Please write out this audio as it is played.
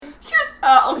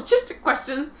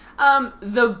question.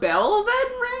 The bell then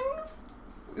rings?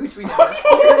 Which we know.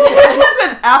 This is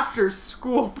an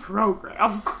after-school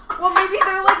program. Well, maybe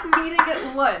they're, like, meeting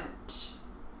at lunch.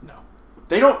 No.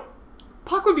 They don't...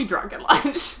 Puck would be drunk at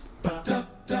lunch.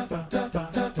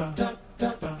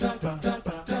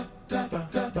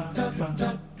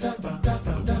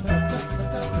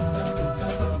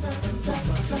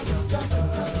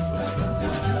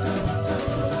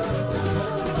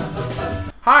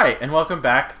 Hi, and welcome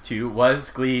back to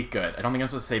Was Glee Good? I don't think I'm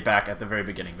supposed to say back at the very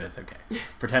beginning, but it's okay.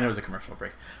 Pretend it was a commercial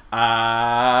break.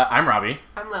 I'm Robbie.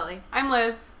 I'm Lily. I'm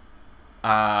Liz.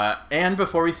 And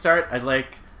before we start, I'd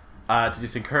like to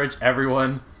just encourage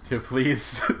everyone to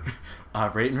please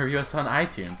rate and review us on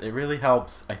iTunes. It really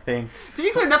helps, I think. To be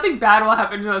clear, nothing bad will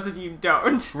happen to us if you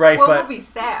don't. Right, Well, but we'll be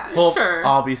sad. Sure.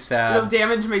 I'll be sad. It'll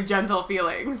damage my gentle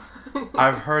feelings.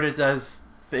 I've heard it does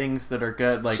things that are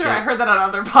good. Like Sure, I heard that on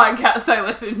other podcasts I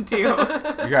listened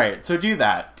to. Right, so do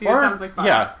that. Dude, it sounds like fun.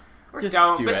 Yeah. Or just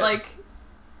don't, do but it. like,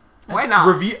 why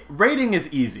not? Rating is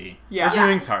easy. Yeah.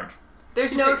 Reviewing's hard.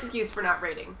 There's no excuse for not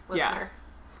rating, listener.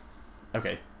 Yeah.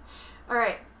 Okay. All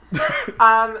right.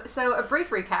 So a brief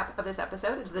recap of this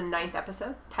episode. It's the 9th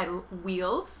episode, titled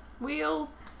Wheels. Wheels.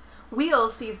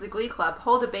 Wheels sees the Glee Club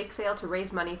hold a bake sale to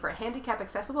raise money for a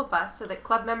handicap-accessible bus so that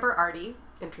club member Artie,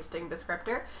 interesting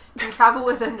descriptor, can travel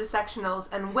with them to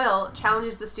sectionals, and Will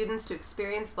challenges the students to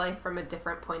experience life from a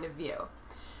different point of view.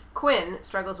 Quinn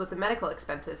struggles with the medical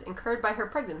expenses incurred by her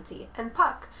pregnancy, and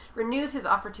Puck renews his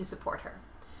offer to support her.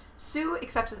 Sue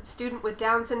accepts a student with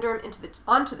Down syndrome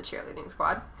onto the cheerleading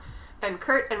squad, and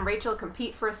Kurt and Rachel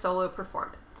compete for a solo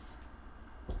performance.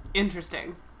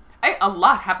 Interesting. A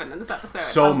lot happened in this episode.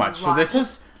 So much. So this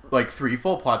is like 3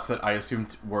 full plots that I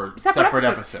assumed were separate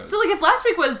episodes. So like if last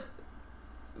week was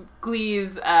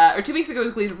Glee's, or 2 weeks ago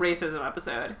was Glee's racism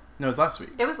episode. No, it was last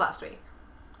week. It was last week.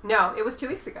 No, it was 2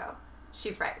 weeks ago.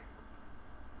 She's right.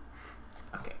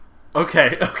 Okay.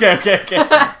 Okay.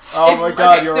 Oh my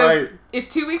god, you're right. If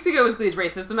 2 weeks ago was Glee's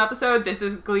racism episode, this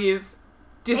is Glee's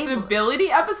disability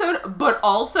episode, but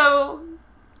also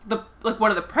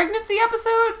one of the pregnancy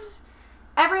episodes.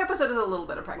 Every episode is a little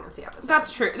bit of pregnancy episode.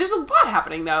 That's true. There's a lot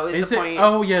happening, though, is the point.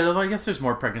 Oh, yeah, I guess there's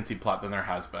more pregnancy plot than there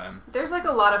has been. There's, like,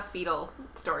 a lot of fetal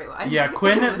storyline. Yeah,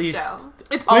 Quinn at least...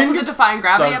 It's Quinn also the Defying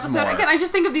Gravity episode. more. Again, I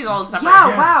just think of these all as separate. Yeah,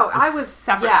 Yes. wow. I was...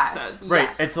 Separate episodes. Right,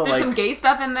 Yes. it's a, There's like... some gay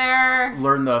stuff in there.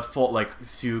 Learn the full, like,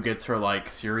 Sue gets her, like,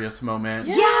 serious moment.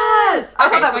 Yes! I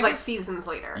Okay, thought that so was, I like, guess- seasons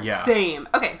later. Yeah. Same.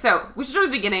 Okay, so we should start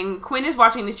at the beginning. Quinn is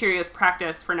watching the Cheerios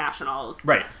practice for nationals.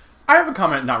 Right. I have a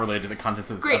comment not related to the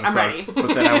contents of this Great, episode. I'm ready. But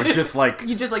then I would just, like...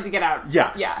 You'd just like to get out.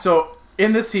 Yeah. Yeah. So,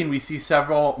 in this scene, we see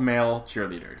several male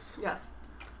cheerleaders. Yes.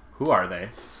 Who are they?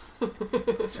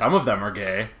 Some of them are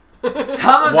gay. Some of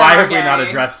them Why are have we gay. not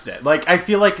addressed it? Like, I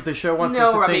feel like the show wants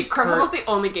us to Robbie, think... Crystal was the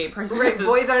only gay person Right, at this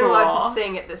boys aren't allowed school. to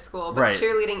sing at this school, but Right.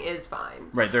 cheerleading is fine.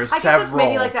 Right, there's I several... guess it's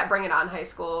maybe like that Bring It On high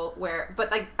school where... But,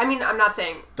 like, I mean, I'm not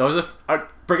saying... Those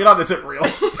Bring It On isn't real.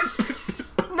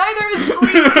 Neither is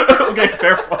Glee! Okay,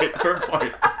 fair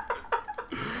point.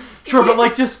 Sure, but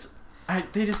like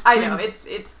they just I know,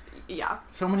 it's... Yeah.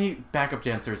 so many backup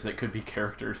dancers that could be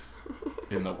characters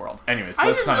in the world. Anyways, I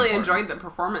that's just not really important. enjoyed the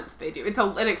performance they do. It's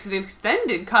an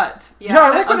extended cut Yeah, I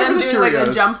like of them whenever the doing like a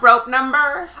Cheerios- jump rope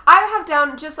number. I have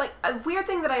down just, like, a weird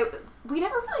thing that we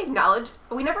never really acknowledge.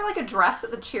 We never, like, address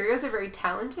that the Cheerios are very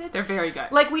talented. They're very good.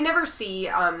 Like, we never see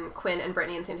Quinn and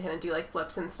Brittany and Santana do, like,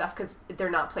 flips and stuff because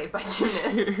they're not played by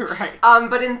gymnasts. Right.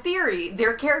 But in theory,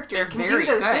 their characters They're can very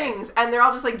do those good. things, and they're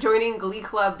all just, like, joining Glee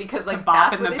Club because, like, bop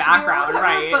that's in what the they should do or background, whatever.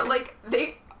 right. But, like,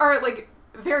 they are, like,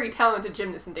 very talented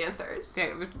gymnasts and dancers.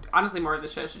 Yeah, honestly, more of the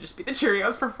show should just be the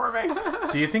Cheerios performing.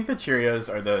 Do you think the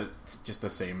Cheerios are just the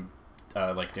same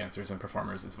like dancers and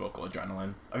performers as Vocal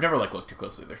Adrenaline? I've never like looked too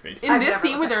closely at their faces. In I've this never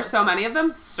scene looked where at there's this so one. many of them,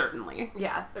 certainly.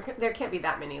 Yeah, there can't be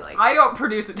that many, like... I don't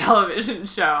produce a television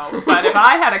show, but if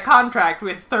I had a contract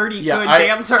with 30 good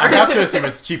dancers... I have to assume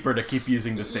it's cheaper to keep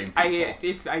using the same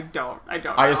people. I don't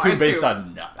know. I assume based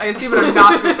on nothing. I assume I'm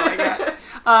not Googling it.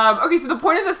 Okay, so the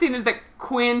point of the scene is that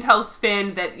Quinn tells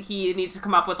Finn that he needs to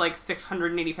come up with like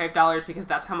 $685 because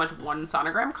that's how much one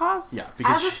sonogram costs. Yeah,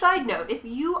 because As a side note, if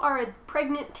you are a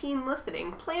pregnant teen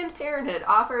listening, Planned Parenthood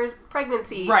offers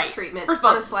pregnancy treatment First of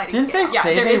all, on a sliding didn't they scale.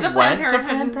 say there they is a went Planned to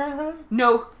Parenthood. Planned Parenthood?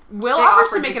 No, Will They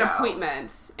offers to offered make to an go.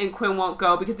 appointment, and Quinn won't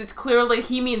go because it's clearly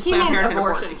he means He Planned means Parenthood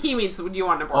abortion. He means you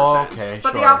want an Oh, abortion. okay,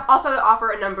 But sure. they also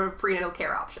offer a number of prenatal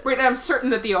care options. Right, and I'm certain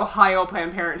that the Ohio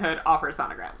Planned Parenthood offers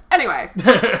sonograms. Anyway,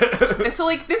 so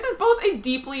like this is both a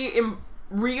deeply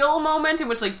real moment in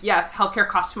which like yes, healthcare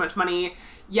costs too much money.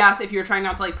 Yes, if you're trying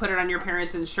not to like put it on your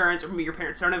parents' insurance or maybe your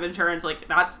parents don't have insurance, like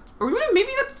that Or maybe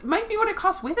that might be what it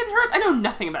costs with insurance. I know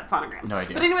nothing about sonograms. No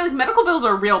idea. But anyway, like, medical bills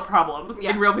are real problems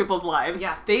Yeah. in real people's lives.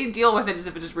 Yeah. They deal with it as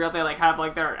if it is real. They, like, have,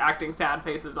 like, their acting sad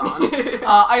faces on.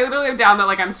 I literally have down that,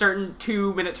 like, I'm certain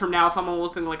 2 minutes from now someone will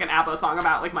sing, like, an ABBA song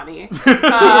about, like, money.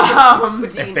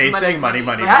 If they sang money,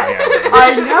 Yes.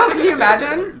 I know. Can you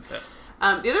imagine?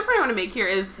 The other point I want to make here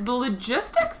is the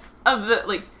logistics of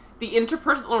the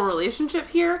interpersonal relationship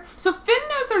here. So Finn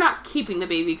knows they're not keeping the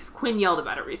baby because Quinn yelled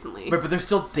about it recently. But they're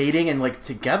still dating and, like,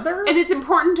 together? And it's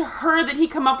important to her that he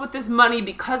come up with this money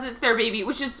because it's their baby,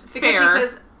 which is Because fair. she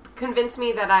says, convince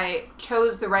me that I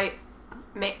chose the right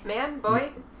man,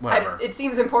 boy? Whatever. It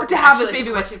seems important to have this actually,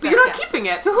 baby what with. she But says, you're not yeah. keeping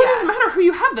it. So who does it matter who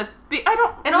you have this I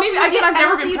don't... And also, maybe, you again, I've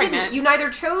never been you pregnant. didn't. You neither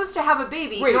chose to have a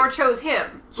baby Right. nor chose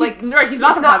him. He's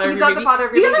not the father of he's your not baby. the father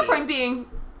of your The baby. other point being,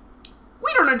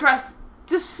 we don't address...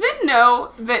 Does Finn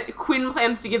know that Quinn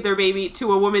plans to give their baby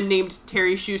to a woman named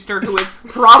Terry Schuster, who is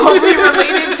probably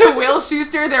related to Will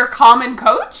Schuster, their common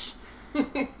coach? No.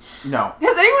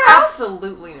 Has anyone else?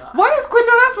 Absolutely not. Why has Quinn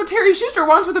not asked what Terry Schuster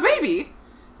wants with a baby?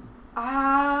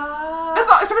 That's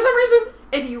all. So for some reason...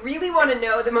 If you really want to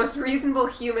know, the most reasonable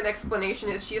human explanation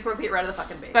is she just wants to get rid of the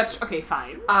fucking baby. That's... Okay,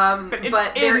 fine. But it's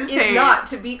there is insane. not,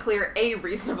 to be clear, a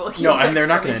reasonable human No, and they're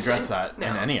not going to explanation. address that No.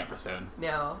 in any episode.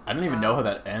 No. I don't even know how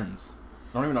that ends.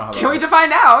 I don't even know how that Can't wait to works.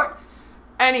 find out.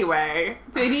 Anyway,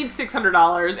 they need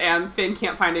 $600 and Finn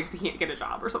can't find it because he can't get a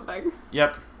job or something.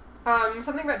 Yep.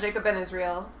 Something about Jacob Ben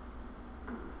Israel.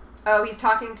 Oh, he's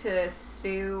talking to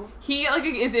Sue. He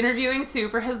is interviewing Sue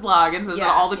for his blog and says Yeah,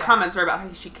 that all the yeah. comments are about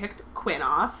how she kicked Quinn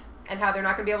off. And how they're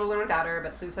not going to be able to win without her,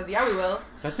 but Sue says, yeah, we will.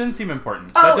 That didn't seem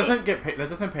important. Oh, that doesn't that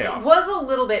doesn't pay It off. was a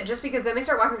little bit, just because then they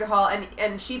start walking to Hall,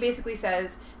 and she basically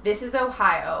says, this is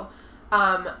Ohio.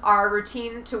 Our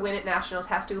routine to win at Nationals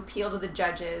has to appeal to the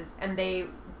judges, and they,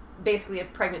 basically, a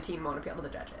pregnant teen won't appeal to the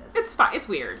judges. It's fine. It's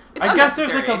weird. It's I guess there's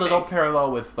like a unnecessary, I little think.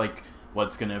 parallel with like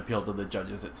what's going to appeal to the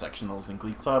judges at sectionals in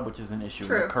Glee Club, which is an issue in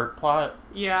True. the Kurt plot.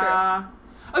 Yeah.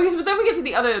 Okay, so but then we get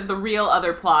to the real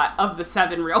other plot of the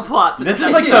 7 real plots. of This this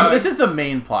is like episode. this is the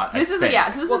main plot. This is yeah.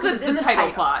 So this Well, 'cause is it's in the the title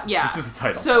title. plot. Yeah. This is the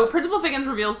title So plot. Principal Figgins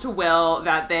reveals to Will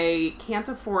that they can't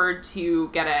afford to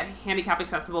get a handicap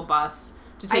accessible bus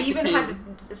to I take even the team.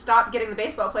 had to stop getting the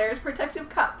baseball players protective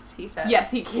cups, he said.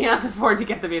 Yes, he can't afford to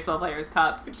get the baseball players'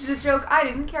 cups. Which is a joke I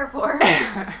didn't care for.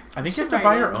 I think you have to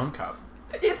buy your own cup.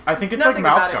 I think it's like nothing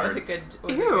mouth about it was a guards. good-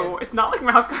 was a Ew, good- it's not like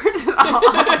mouth guards at all.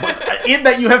 In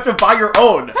that you have to buy your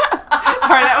own.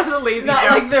 Sorry, that was a lazy Not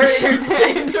joke. like they're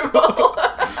interchangeable.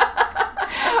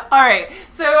 All right,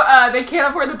 so they can't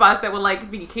afford the bus that would like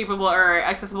be capable or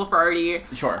accessible for Artie.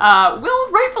 Sure.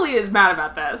 Will rightfully is mad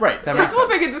about this. Right, that makes Principal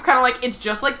sense. Figgins is kind of like, it's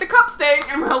just like the cups thing,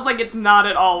 and Will's like, it's not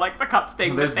at all like the cups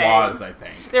thing. There's but laws, thanks. I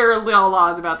think. There are little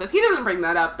laws about this. He doesn't bring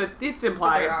that up, but it's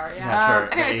implied. There are, yeah. Yeah,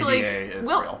 sure. Anyway, the so like, ADA is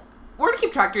Will, real. we're gonna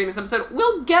keep track during this episode.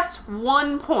 Will gets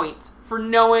 1 point for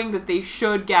knowing that they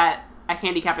should get a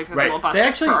handicap accessible Right. bus They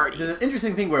actually, for Artie. there's an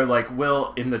interesting thing where like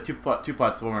Will in the two plots,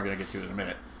 the one we're gonna get to in a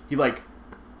minute.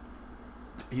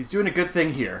 He's doing a good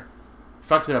thing here,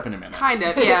 fucks it up in a minute. Kind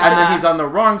of, yeah. And then he's on the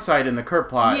wrong side in the Kurt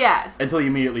plot. Yes. Until he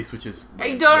immediately switches.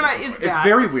 I don't know. It's bad. It's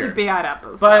very It's weird. a bad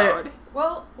episode. But-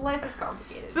 Well, life is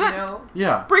complicated, So you that- know?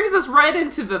 Yeah. brings us right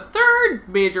into the third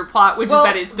major plot, which Well, is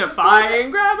that it's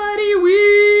defying gravity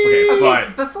week. Okay,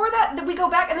 but- Before that, we go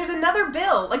back and there's another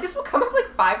bill. Like, this will come up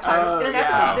like 5 times Oh, in an yeah.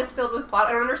 episode this filled with plot.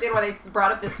 I don't understand why they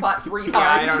brought up this plot 3 Yeah, I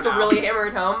times don't just to know. really hammer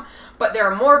it home. But there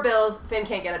are more bills. Finn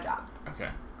can't get a job. Okay.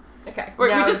 Okay. Wait,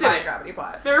 we now just the did it. gravity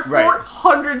plot. There are Right.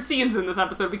 400 scenes in this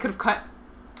episode. We could have cut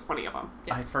 20 of them.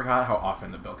 Yeah. I forgot how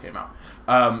often the bill came out.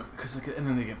 Cause like, and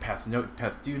then they get past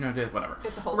due notice, whatever.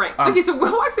 It's a whole Right. Um, Okay, so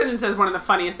Will walks in and says one of the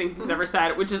funniest things he's ever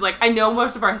said, which is like, I know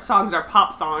most of our songs are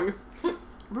pop songs.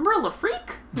 Remember La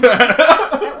Freak?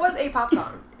 That was a pop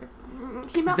song.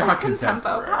 He meant Not like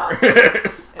contempo pop. contemporary.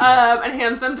 And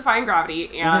hands them Defying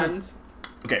Gravity, and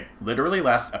Okay, literally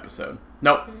last episode.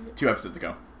 Nope, 2 episodes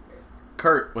ago.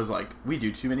 Kurt was like, "We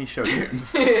do too many show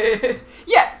tunes."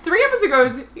 yeah, 3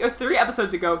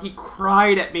 episodes ago, he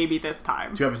cried at Maybe This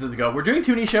Time. 2 episodes ago, we're doing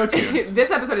too many show tunes.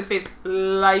 This episode, his face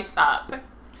lights up.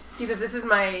 He says, this is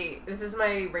my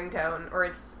ringtone, or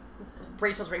it's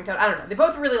Rachel's ringtone. I don't know. They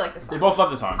both really like this They song. both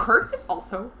love the song. Kurt is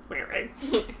also wearing,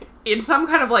 in some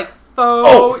kind of like faux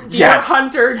Oh, deer yes.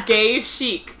 hunter gay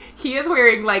chic, he is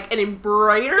wearing like an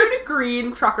embroidered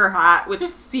green trucker hat with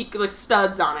like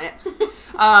studs on it,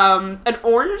 an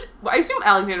orange, I assume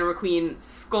Alexander McQueen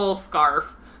skull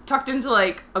scarf tucked into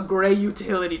like a gray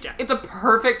utility jacket. It's a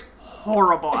perfect,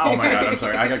 horrible outfit. Oh my god, I'm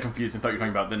sorry. I got confused and thought you were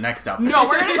talking about the next outfit. No,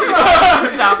 we're going to talk about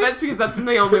different outfits because that's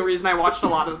the only reason I watched a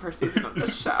lot of the first season of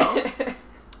this show.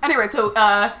 Anyway, so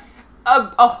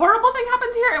a horrible thing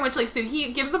happens here in which, like, so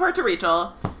he gives the part to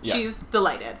Rachel. Yeah. She's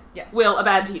delighted. Yes. Will, a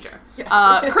bad teacher. Yes.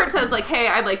 Kurt says, like, hey,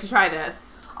 I'd like to try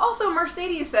this. Also,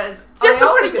 Mercedes says, That's I the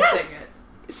also part, could yes. sing it.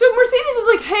 So Mercedes is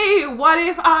like, hey, what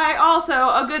if I also,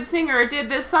 a good singer, did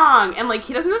this song? And, like,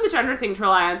 he doesn't have the gender thing to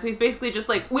rely on, so he's basically just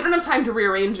like, we don't have time to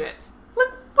rearrange it. Like,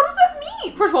 what does that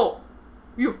mean? First of all,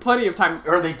 you have plenty of time.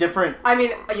 Are they different? I mean,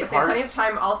 yes, they have plenty of Parts?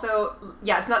 time. Also,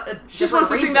 yeah, it's not a She just wants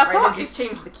to sing different that arrangement, song. right? They just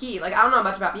change the key. Like, I don't know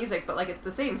much about music, but, like, it's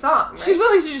the same song, right? She's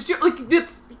willing to just do, like,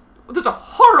 that's a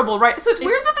horrible, right? So it's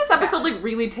weird It's that this episode, bad. like,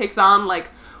 really takes on, like,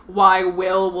 why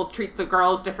Will treat the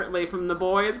girls differently from the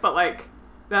boys, but, like,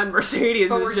 then Mercedes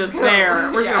But is we're just just gonna- there.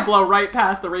 We're just yeah. gonna blow right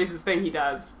past the racist thing he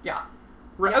does. Yeah.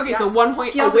 Right. Yeah, Okay, yeah. so 1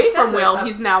 point He also away says from it, Will, that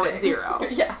he's now at thing. 0.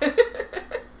 Yeah.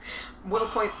 Will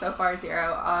points so far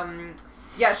 0.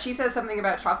 Yeah, she says something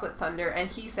about Chocolate Thunder, and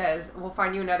he says, we'll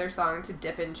find you another song to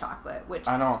dip in chocolate, which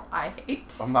I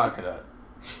hate. I'm not good at.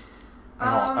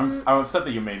 I'm upset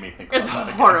that you made me think about It's that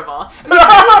again. horrible.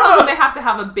 I mean, they have to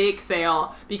have a bake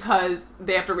sale because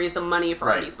they have to raise the money for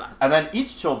Artie's bus. And then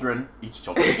each child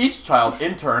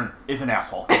in turn is an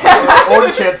asshole. It's their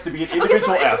own chance to be an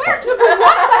individual it's asshole. weird. So for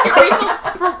one second,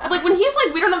 Rachel, like when he's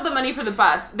like, we don't have the money for the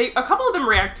bus, a couple of them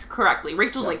react correctly.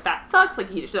 Rachel's like, that sucks. Like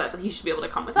he should be able to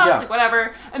come with us. Yeah. Like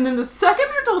whatever. And then the second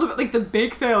they're told about like the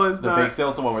bake sale is The bake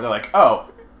sale's the one where they're like, oh,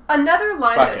 Another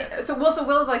line Fuck that, it. so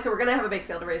Will is like, so we're gonna have a bake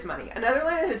sale to raise money. Another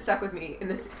line that has stuck with me in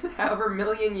this however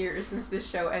million years since this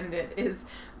show ended is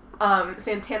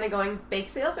Santana going, bake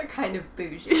sales are kind of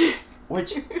bougie.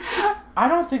 which I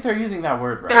don't think they're using that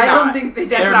word right. They're I not. don't think they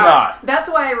did. They're not. That's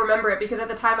why I remember it, because at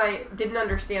the time I didn't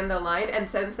understand the line, and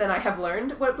since then I have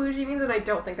learned what bougie means, and I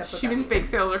don't think that's what She that means bake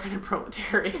sales are kind of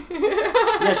proletariat.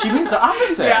 Yeah, she means the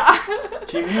opposite. Yeah.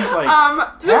 She means like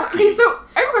Okay, tacky. so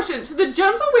I have a question. So the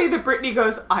gentle way that Brittany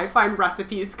goes, I find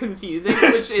recipes confusing,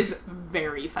 which is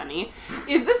very funny.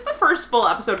 Is this the first full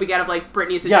episode we get of like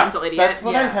Brittany's a gentle idiot? That's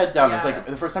what I Yeah. had down. It's Yeah. like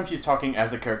the first time she's talking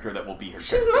as a character that will be her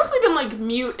She's character. mostly been like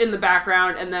mute in the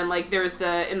background, and then like there's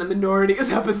in the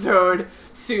minorities episode,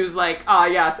 Sue's like,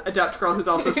 yes, a Dutch girl who's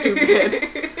also stupid.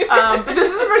 But this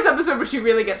is the first episode where she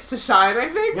really gets to shine, I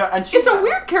think. Yeah, and It's she's a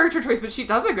weird character choice, but she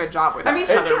does a good job with it. I mean,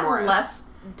 she'll Heather get Morris. less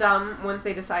dumb once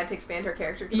they decide to expand her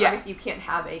character, because Yes. obviously you can't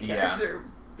have a Yeah. character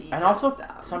be and this also dumb.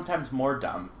 sometimes more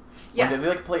dumb. Yes, When they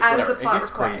like play as whatever, the plot it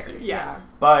gets requires. crazy.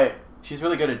 Yes. But she's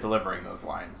really good at delivering those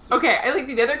lines. Okay, I think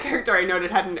the other character I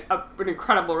noted had an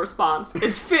incredible response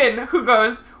is Finn, who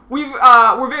goes,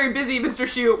 we're very busy, Mr.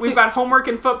 Shue. We've got homework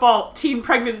and football, teen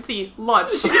pregnancy,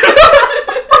 lunch.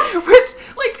 Which,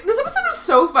 like, this episode was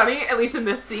so funny, at least in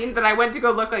this scene, that I went to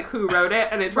go look, like, who wrote it,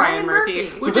 and it's Ryan Ryan Murphy.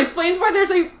 Murphy. Which So this- explains why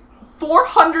there's,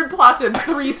 400 plots and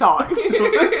 3 songs.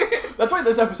 That's why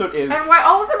this episode is. And why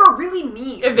all of them are really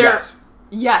mean. And they're- Yes.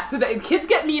 Yes, so the kids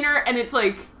get meaner, and it's,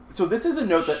 like, So this is a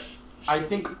note that I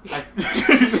think.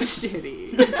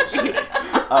 shitty. This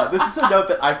is a note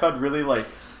that I found really like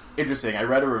interesting. I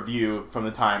read a review from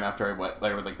the time after I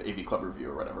read like the AV Club review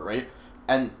or whatever, right?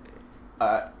 And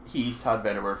Todd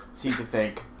Vanderwerf, seemed to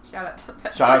think. Shout out to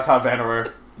that. Shout out Todd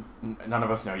Vanderwerf. None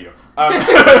of us know you. But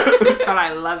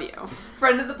I love you.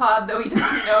 Friend of the pod, though he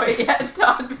doesn't know it yet.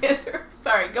 Todd Vander.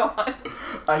 Sorry, go on.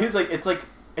 He was like,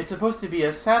 it's supposed to be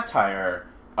a satire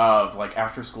of like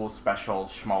after school special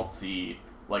schmaltzy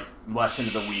like lesson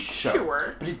of the week show.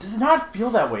 Sure. But it does not feel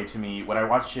that way to me when I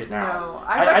watch it now. No,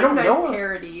 I don't recognize know.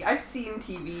 parody. I've seen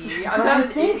TV. But I'm I not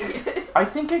an think- idiot. I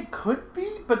think it could be,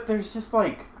 but there's just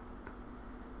like,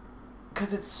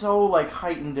 because it's so like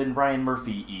heightened and Ryan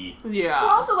Murphy-y. Yeah. Well,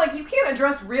 also, like, you can't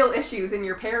address real issues in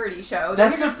your parody show.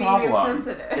 Then That's you're the just being problem.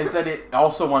 insensitive. Is that it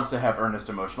also wants to have earnest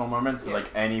emotional moments? Yeah. Like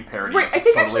any parody. Right, is I just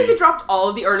think totally, actually if they dropped all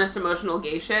of the earnest emotional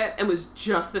gay shit and was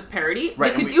just this parody,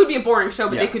 Right, they and it would be a boring show,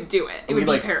 but yeah. they could do it. It would be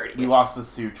like, parody. We lost the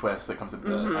Sue twist that comes at the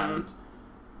Mhm. end.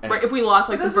 And Right, it's- if we lost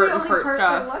like But the those are Bert and only Kurt parts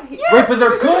stuff. I like. Yes! Right, but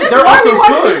they're good. That's They're why also we watch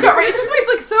good. the show, right? It just makes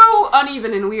like so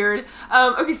uneven and weird.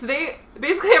 Okay, so they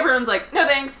basically everyone's like, no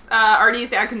thanks. Artie's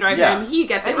dad can drive Yeah. him. He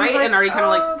gets it And he's right, like, and Artie kind of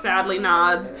like "Oh, sadly okay."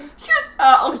 nods. Here's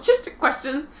a logistic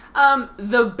question.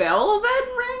 The bell then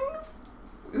rings.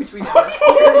 Which we never.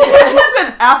 This is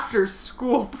an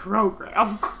after-school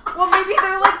program. Well, maybe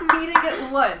they're, like, meeting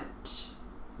at lunch.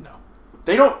 No.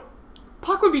 They don't.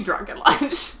 Puck would be drunk at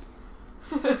lunch.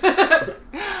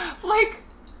 Like,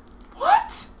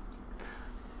 what?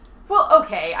 Well,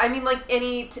 okay. I mean, like,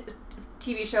 any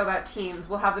TV show about teens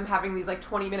will have them having these, like,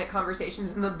 20-minute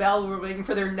conversations and the bell will ring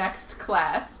for their next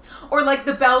class. Or, like,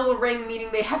 the bell will ring meaning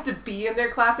they have to be in their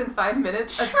class in 5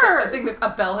 minutes. Sure. A thing that a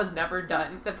bell has never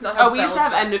done. That's not how Oh, we used to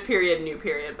have bells end of period, new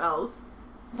period bells.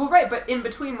 Well, right, but in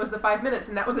between was the 5 minutes,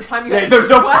 and that was the time you They, had to there's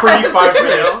be in no class. pre 5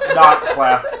 minutes, not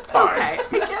class time. Okay,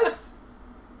 I guess.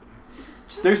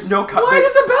 There's no... Why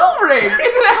does a bell ring?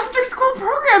 It's an after-school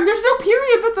program. There's no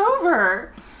period that's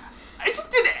over.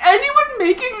 Did anyone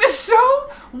making this show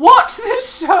watch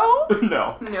this show?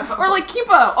 No. No. Or, like, keep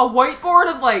a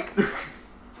whiteboard of, like,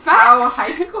 How facts?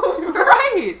 high school works.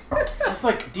 Right. Just,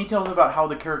 like, details about how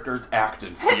the characters act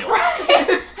and feel.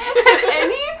 Right.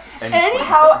 And any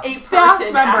How a staff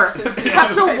person member acts and feels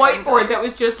kept a by whiteboard one that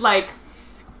was just like,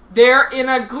 they're in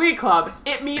a glee club.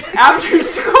 It meets after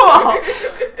school.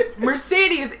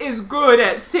 Mercedes is good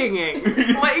at singing.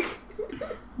 Like,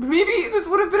 maybe this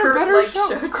would have been Kurt a better likes show.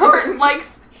 show Kurt tunes.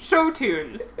 likes show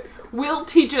tunes. Will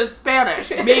teaches Spanish.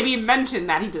 Maybe mention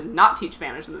that he does not teach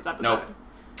Spanish in this episode.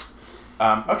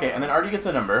 Nope. Okay, and then Artie gets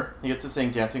a number. He gets to sing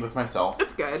Dancing with Myself.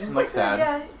 It's good. It's like sad.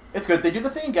 Yeah. It's good. They do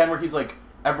the thing again where he's like,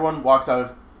 everyone walks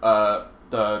out of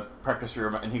the practice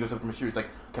room and he goes up to Michelle. He's like,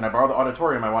 can I borrow the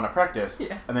auditorium? I want to practice.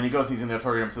 Yeah. And then he goes and he's in the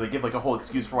auditorium, so they give like a whole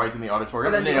excuse for why he's in the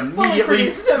auditorium. Or And then then do a fully immediately,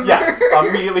 produced number. yeah,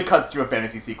 immediately cuts to a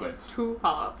fantasy sequence. 2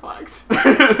 follow-up flags.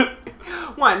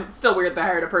 1, still weird they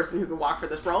hired a person who could walk for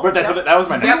this role. But that's that was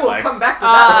my We next will flag. come back to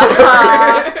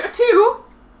that. 2,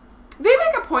 they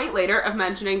make a point later of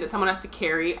mentioning that someone has to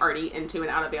carry Artie into and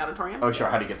out of the auditorium. Oh sure,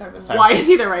 how do you get there this time? Why is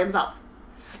he there by himself?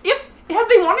 Had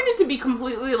they wanted it to be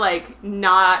completely, like,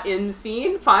 not in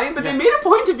scene, fine, but Yeah. they made a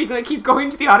point of being like, he's going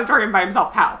to the auditorium by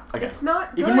himself. How? Okay. It's not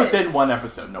Even good. within one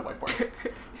episode, no whiteboard.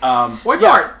 Whiteboard!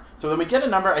 Yeah. So then we get a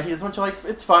number, and he does a bunch of, like,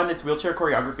 it's fun, it's wheelchair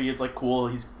choreography, it's, like, cool,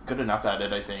 he's good enough at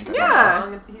it, I think. Yeah.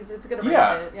 It's gonna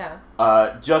Yeah. it.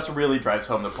 Yeah. Just really drives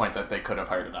home the point that they could have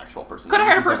hired an actual person. Could have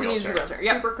who hired a uses person who uses a wheelchair.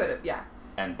 Yep. Super could have. Yeah.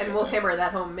 And we'll hammer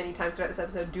that home many times throughout this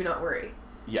episode. Do not worry.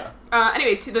 Yeah.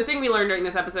 Anyway, the thing we learned during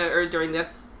this episode, or during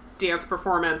this dance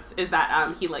performance, is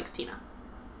that he likes Tina.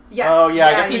 Yes. Oh, yeah,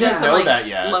 I guess He we does didn't some, know like, that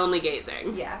yet. lonely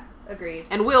gazing. Yeah. Agreed.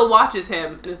 And Will watches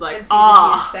him and is like, And see that he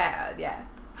is ah, sad. Yeah.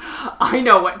 I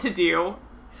know what to do.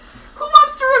 Who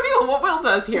wants to reveal what Will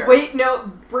does here? Wait.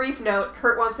 No. Brief note.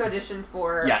 Kurt wants to audition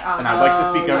for. Yes, and I'd like to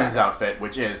speak on yeah. his outfit,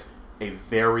 which is a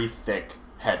very thick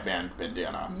headband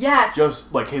bandana. Yes.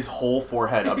 Just, like, his whole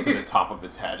forehead up to the top of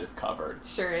his head is covered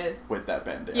Sure is. with that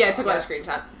bandana. Yeah, I took a lot of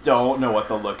screenshots. Don't know what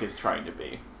the look is trying to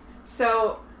be.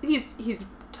 So. He's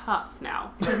tough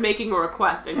now. He's making a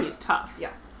request and he's tough.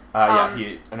 Yes. Yeah,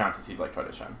 he announces he'd like to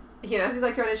audition. He knows he'd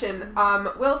like to audition.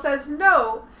 Will says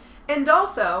no, and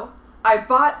also I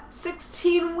bought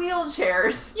 16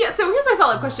 wheelchairs. Yeah, so here's my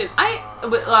follow-up question. I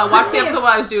watched the episode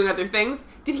while I was doing other things.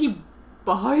 Did he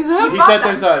buy them? He bought said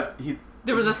them.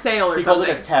 There was a sale or he called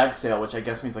something. it a tag sale, which I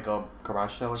guess means like a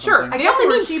garage sale or Sure. something. They only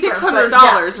were need cheaper, $600,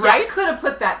 but right? Could have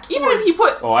put that. Even if he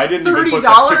put Oh, I didn't even put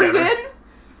that $30 together. in,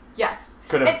 Yes.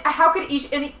 Could have. And how could each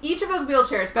of those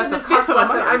wheelchairs couldn't That's a have cost fifth of the less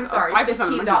than money, I'm or sorry, 5% of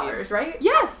the money $15, right?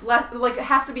 yes. Less, like it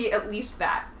has to be at least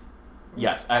that.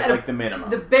 Yes, at And like the minimum.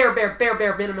 The bare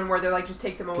minimum where they're like just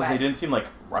take them away. Because they didn't seem like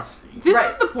rusty. This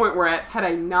Right. is the point where, had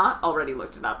I not already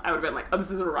looked it up, I would have been like, oh, this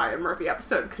is a Ryan Murphy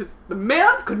episode, because the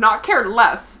man could not care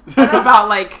less about,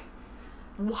 like,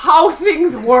 how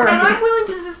things work. And I'm willing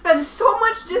to suspend so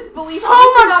much disbelief. So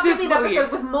that we could much not give me an disbelief.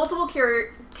 episode with multiple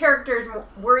characters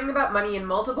worrying about money in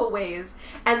multiple ways,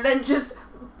 and then just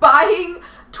buying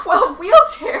 12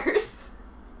 wheelchairs.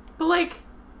 But, like,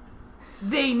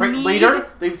 they Right, need... later,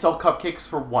 they sell cupcakes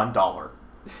for $1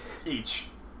 each.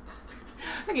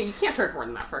 Okay, you can't charge more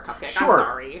than that for a cupcake. Sure. I'm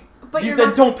sorry. But You you're then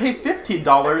not. don't pay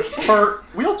 $15 per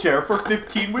wheelchair for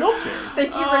 15 wheelchairs.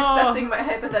 Thank you for accepting my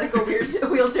hypothetical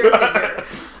wheelchair figure.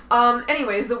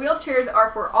 Anyways, the wheelchairs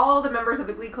are for all the members of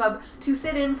the Glee Club to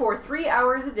sit in for 3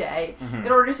 hours a day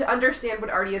in order to understand what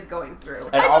Artie is going through.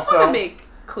 And I just also, want to make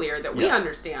clear that we Yeah.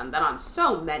 understand that on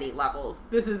so many levels,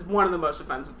 this is one of the most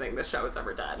offensive things this show has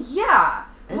ever done. Yeah.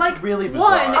 it's like, really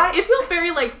bizarre. One, it feels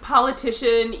very like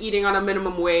politician eating on a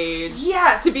minimum wage.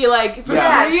 yes. To be like, for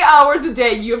Yes. 3 hours a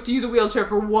day, you have to use a wheelchair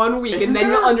for 1 week, Isn't and then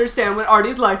there- you'll understand what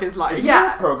Artie's life is like. Isn't Yeah.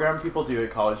 there a program people do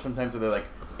at college sometimes where they're like,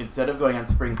 instead of going on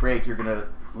spring break, you're going to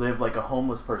live like a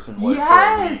homeless person would for a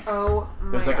Yes! week. Oh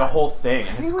my There's like God. a whole thing,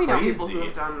 and I it's think we know crazy. people who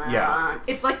have done that. Yeah.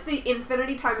 It's like the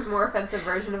infinity times more offensive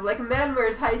version of like, man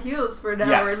wears high heels for an hour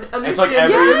Yes. and It's like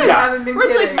understands every- women yeah. haven't been Where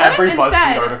it's like, kidding. what if Every BuzzFeed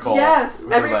instead- article. Yes.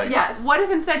 where they're like, Yes. What if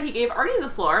instead he gave Artie the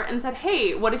floor and said,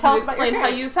 hey, what if Tell you us about your explain how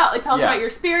you parents. felt? Like, tell us Yeah. about your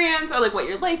experience, or like what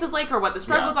your life is like, or what the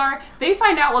struggles Yeah. are. They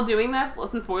find out while doing this,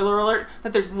 listen, spoiler alert,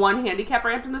 that there's one handicap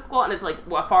ramp in the school, and it's like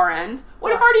a far end.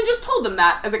 What if Yeah. Artie just told them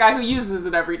that as a guy who uses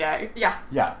it every day? Yeah.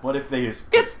 Yeah, what if they just...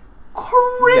 It's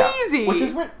crazy. Yeah. Which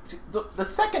is where... The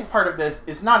second part of this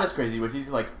is not as crazy, which is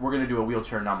like, we're going to do a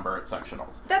wheelchair number at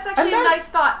sectionals. That's actually And a that nice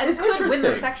thought, and it is could win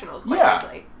them interesting. sectionals, quite Yeah.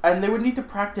 frankly. And they would need to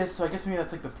practice, so I guess maybe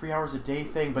that's like the 3 hours a day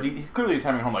thing, but he's clearly just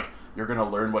having home like, you're going to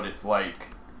learn what it's like.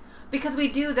 Because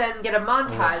we do then get a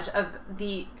montage of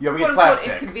the Yeah, we get quote-unquote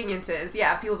slapstick. inconveniences.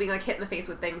 Yeah, people being like hit in the face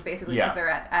with things basically because they're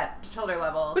at shoulder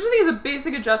level. Which I think is a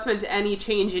basic adjustment to any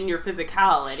change in your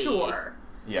physicality. Sure.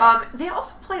 Yeah. They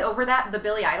also play over that the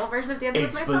Billy Idol version of Dancing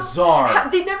It's with Myself. bizarre.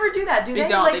 They never do that, do They they?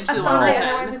 don't. Like They a just do song the they version.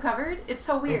 otherwise have covered. It's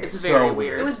so weird. It's So very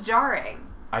weird. It was jarring.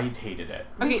 I hated it.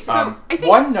 Okay, so I think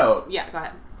one note. Yeah, go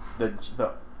ahead.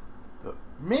 The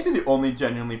maybe the only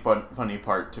genuinely funny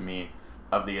part to me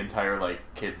of the entire like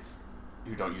kids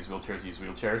who don't use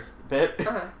wheelchairs bit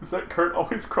is that Kurt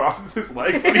always crosses his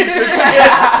legs when he sits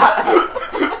again.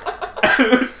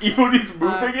 Even when he's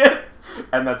moving it,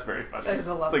 and that's very funny. That is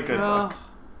a It's lovely a good Ugh. look.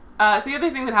 So the other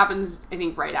thing that happens, I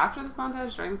think, right after this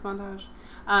montage, during this montage,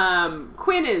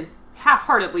 Quinn is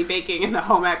half-heartedly baking in the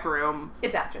home ec room.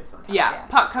 It's after this one. Yeah,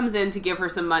 Puck comes in to give her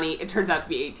some money. It turns out to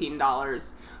be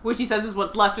 $18, which he says is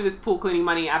what's left of his pool cleaning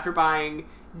money after buying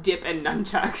dip and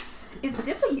nunchucks. Is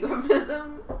dip a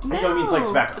euphemism? I think it means like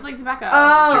tobacco. It's like tobacco. Chewing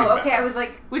Oh, tobacco. okay. I was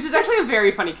like, Which is actually a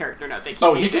very funny character note. They keep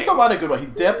Oh, he using. gets a lot of good ones. He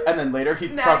dip, and then later he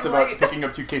Natty talks about Light. picking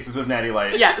up 2 cases of Natty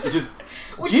Light. Yes. Which is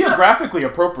Which is geographically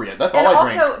appropriate. That's all and I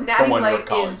drink. also, the Natty one year Light of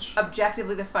college. is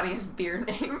objectively the funniest beer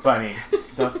name. Funny.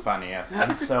 The funniest.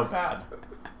 And so bad.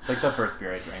 It's like the first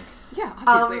beer I drank. Yeah,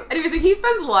 obviously. Anyway, so he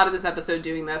spends a lot of this episode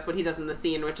doing this, what he does in the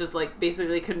scene, which is like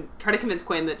basically try to convince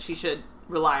Quinn that she should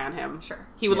rely on him. Sure.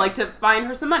 He would Yeah. like to find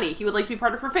her some money. He would like to be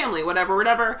part of her family, whatever.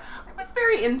 I was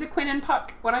very into Quinn and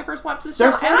Puck when I first watched the show.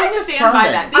 Their and flirting I is stand charming.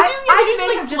 by that. They do, I they just may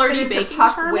like have just flirty been into baking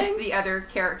Puck charming. with the other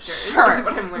characters. Sure. Is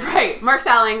what I'm learning. Right. Mark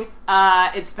Salling,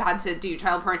 it's bad to do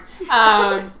child porn,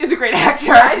 is a great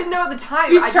actor. I didn't know at the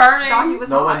time. He's I charming. just thought he was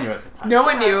No hot. one knew at the time. No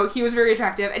one knew. He was very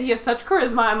attractive, and he has such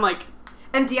charisma. I'm like,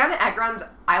 And Deanna Agron's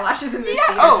eyelashes in this yeah,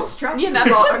 scene are oh, just stretched. yeah, no,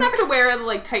 she doesn't have to wear the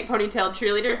like tight ponytail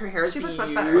cheerleader. Her hair is She looks much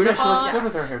beautiful. better. Yeah, she looks Yeah. good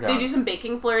with her hair down. They do some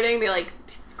baking flirting. They like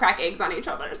crack eggs on each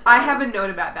other. I have a note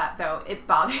about that though. It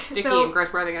bothers Sticky so, and gross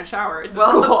breathing in a shower. It's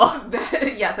well, cool.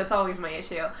 yes, that's always my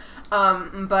issue.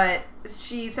 But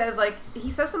she says like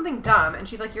he says something dumb, and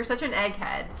she's like, "You're such an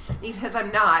egghead." And he says,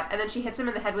 "I'm not," and then she hits him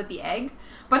in the head with the egg.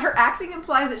 But her acting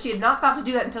implies that she had not thought to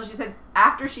do that until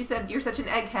after she said, "You're such an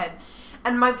egghead."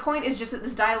 And my point is just that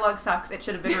this dialogue sucks. It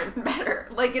should have been written better.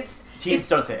 Like Teens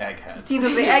don't say egghead. Teens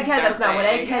of the Teens egghead. don't That's not say what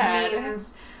egghead egghead.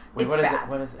 means. Wait, It's what is bad. it?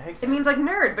 What is egghead? It means like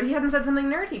nerd, but he hadn't said something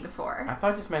nerdy before. I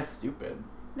thought it just meant stupid.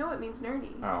 No, it means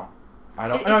nerdy. Oh. I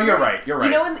don't. It's No, you're really- right. You're right.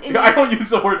 you know, in I don't use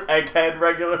the word egghead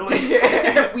regularly.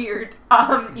 Weird.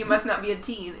 You must not be a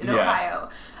teen in Yeah.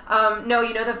 Ohio. No,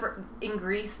 you know in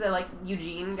Greece, the like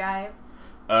Eugene guy.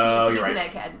 Oh, He's you're right. an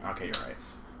egghead. Okay, you're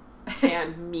right.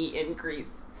 And meat in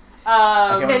Greece.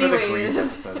 I can't wait for the anyways. Grease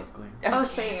episode of Glee. Oh,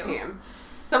 Okay, same.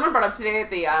 Someone brought up today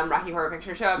the Rocky Horror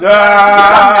Picture Show. No! Which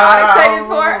I'm not excited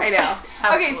for. I know.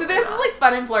 Okay, so Absolutely this is not. like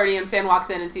fun and flirty, and Finn walks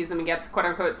in and sees them and gets quote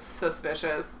unquote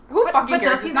suspicious. Who But- fucking but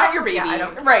cares? does he It's not though? your baby. Yeah, I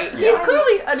don't care. Right. Yeah. He's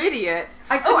clearly an idiot.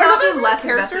 I could Oh, not another be less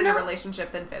weird invested in a character note?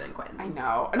 relationship than Finn and Quinn. I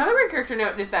know. Another weird character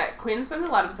note is that Quinn spends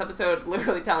a lot of this episode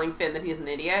literally telling Finn that he's an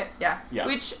idiot. Yeah. Yeah.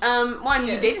 Which, one, He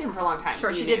you is. dated him for a long time. Sure,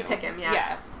 so she you did knew. pick him, yeah.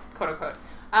 Yeah, quote unquote.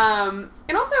 And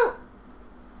also,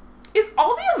 is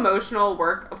all the emotional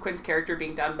work of Quinn's character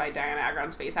being done by Diana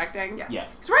Agron's face acting? Yeah.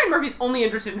 Yes. Because Ryan Murphy's only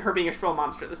interested in her being a shrill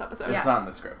monster this episode. It's Yes. not in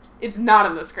the script. It's not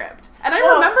in the script. And I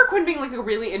Well- remember Quinn being like a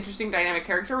really interesting dynamic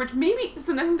character, which maybe,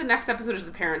 so I think the next episode is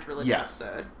the parent religion Yes.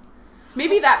 episode.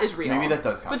 Maybe that is real. Maybe that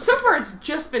does But so complicate far it. it's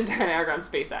just been Diana Agron's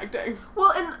face acting.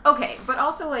 Well, and okay, but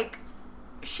also like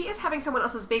she is having someone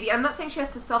else's baby. I'm not saying she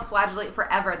has to self-flagellate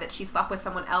forever that she slept with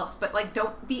someone else, but like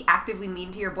don't be actively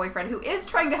mean to your boyfriend who is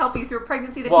trying to help you through a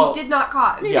pregnancy that Well, he did not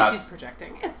cause. Maybe Yeah. she's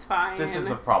projecting. It's fine. This is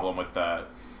the problem with the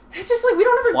It's just like we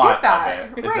don't ever plot get that.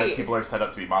 of it. Is Right. that people are set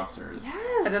up to be monsters.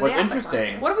 Yes. And then What's they act like interesting-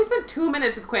 monsters. What if we spent 2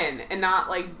 minutes with Quinn and not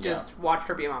like just watched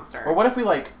her be a monster? Or what if we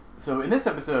like? So in this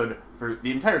episode, for the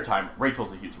entire time,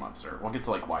 Rachel's a huge monster. We'll get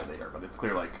to like why later, but it's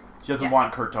clear like she doesn't Yeah.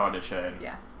 want Kurt to audition.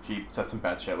 Yeah. She says some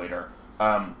bad shit later.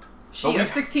 She, But a we-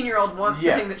 16-year-old wants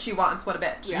Yeah. the thing that she wants. What a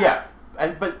bitch. Yeah.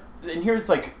 And here it's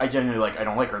like I genuinely like I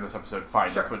don't like her in this episode. Fine,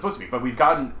 Sure. that's what it's supposed to be. But we've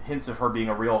gotten hints of her being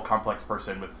a real complex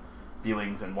person with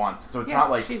feelings and wants. So it's Yes, not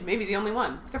like she's maybe the only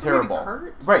one. Except terrible. for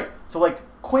maybe Kurt. Right. So like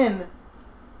Quinn,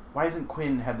 why hasn't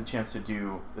Quinn had the chance to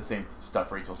do the same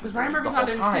stuff Rachel's been Because Ryan doing the Murphy's whole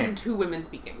not interested in time? 2 women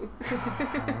speaking.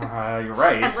 You're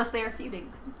right. Unless they are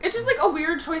feuding. It's just like a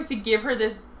weird choice to give her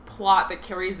this plot that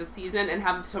carries the season and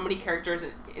have so many characters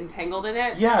entangled in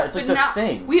it. Yeah, it's like But the now-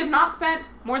 thing. We have not spent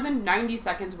more than 90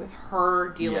 seconds with her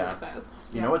dealing Yeah. with this.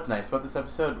 You know what's nice about this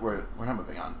episode? We're not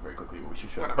moving on very quickly, but we should.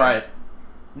 Whatever. But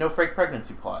no fake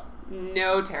pregnancy plot.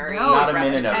 No, Terry. No, Not a Rest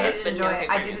in minute of I peace, didn't but enjoy no it. fake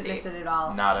I didn't pregnancy. miss it at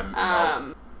all. Not a.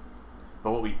 No.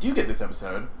 But what we do get this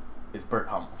episode is Burt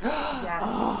Hummel.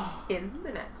 Yes. In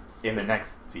the next in the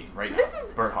next scene, right So now. this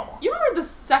is- Bert Hummel. You remember the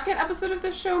second episode of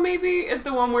this show, maybe? Is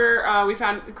the one where we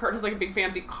found Kurt has, like, a big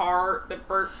fancy car that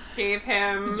Bert gave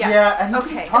him. Yes. Yeah, and he Okay.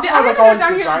 keeps talking I about, like, had all it his down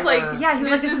here, it's designer... like- Yeah, he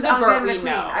was like, This this is is the Bert Alexander we McQueen.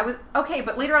 know. I was okay,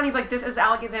 but later on he's like, this is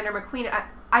Alexander McQueen.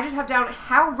 I just have down,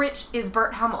 how rich is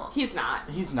Bert Hummel? He's not.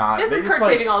 He's not. This They is just, Kurt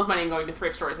like, saving all his money and going to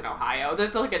thrift stores in Ohio. There's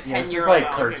still, like, a 10-year-old Yeah, it's just like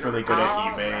Kurt's Alexander really good at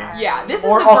McQueen. eBay. Alright. Yeah, this is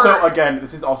Or the also, Bert- again,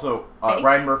 this is also Fake?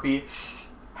 Ryan Murphy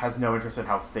has no interest in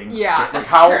how things Yeah, get, like that's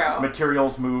how true.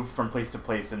 materials move from place to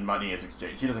place and money is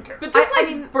exchanged. He doesn't care. But this, I like,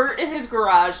 mean- Bert in his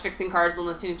garage fixing cars and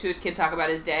listening to his kid talk about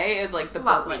his day is, like, the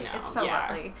Lovely. Bert we know. It's so yeah.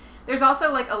 lovely. There's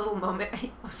also, like, a little moment.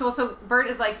 So Bert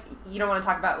is like, you don't want to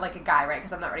talk about, like, a guy, right?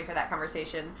 Because I'm not ready for that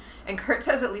conversation. And Kurt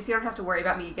says, at least you don't have to worry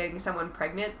about me getting someone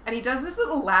pregnant. And he does this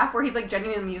little laugh where he's, like,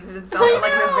 genuinely amused at himself, I but,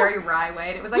 like, in this know. very wry way.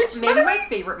 And it was, like, Which, by maybe the my way,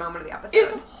 favorite moment of the episode.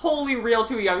 Is wholly real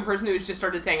to a young person who's just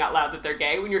started saying out loud that they're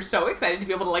gay when you're so excited to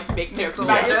be able to, like, make jokes cool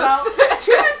about jokes. yourself.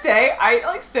 To this day, I,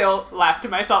 like, still laugh to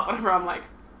myself whenever I'm like,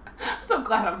 I'm so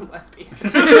glad I'm a lesbian.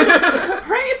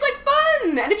 Right? It's, like,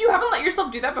 fun! And if you haven't let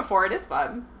yourself do that before, it is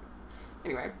fun.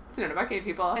 Anyway, it's a note about gay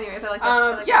people. Anyways, I like that,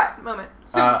 I like yeah. that moment.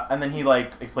 So, And then he,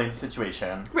 like, explains the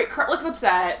situation. wait, Kurt looks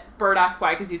upset. Bert asks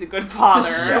why, because he's a good father.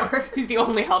 Sure. He's the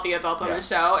only healthy adult on Yeah. the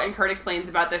show. And Kurt explains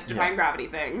about the defying Yeah. gravity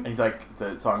thing. And he's like, it's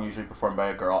a song usually performed by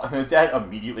a girl. And his dad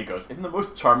immediately goes, in the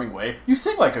most charming way, you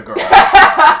sing like a girl.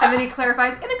 And then he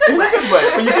clarifies, in a good In way. a good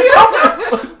way. But you He can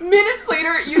tell also, minutes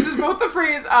later, uses both the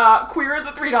phrase queer as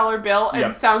a $3 bill and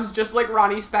Yep. sounds just like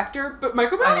Ronnie Spector. But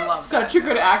Michael I Mann is love such that. a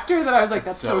good actor that I was like,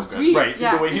 that's so good. sweet. Right.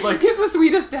 Yeah. The way he, like, He's the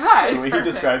sweetest the dad. way he perfect.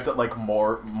 describes it, like,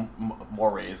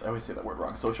 mores. I always say that word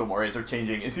wrong. Social mores are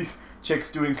changing. Is these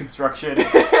chicks doing construction,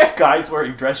 guys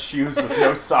wearing dress shoes with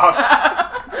no socks.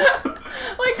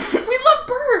 Like, we love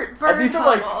Bert. Bert these are,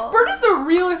 like, Hummel. Bert is the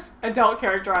realest adult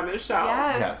character on this show.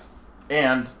 Yes. Yes.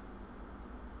 And,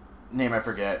 name I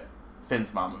forget,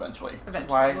 Finn's mom eventually. Which is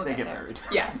Eventually, why we'll they get get there. married.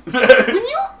 Yes. When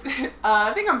you,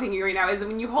 thing I'm thinking right now is that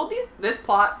when you hold this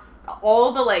plot,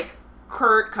 all the, like,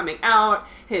 Kurt coming out,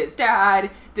 his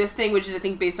dad, this thing, which is, I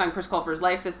think, based on Chris Colfer's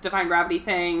life, this defying gravity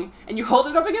thing, and you hold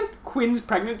it up against Quinn's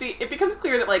pregnancy, it becomes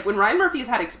clear that, like, when Ryan Murphy has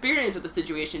had experience with the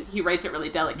situation, he writes it really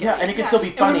delicately. Yeah, and it can Yeah. still be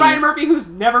And funny. when Ryan Murphy, who's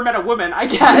never met a woman, I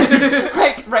guess,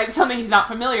 like, writes something he's not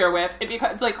familiar with,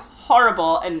 it's, like,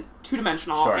 horrible and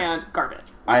two-dimensional Sure. and garbage.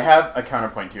 I have a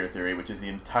counterpoint to your theory, which is the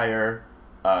entire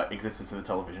existence of the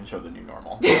television show The New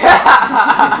Normal. Which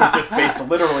was just based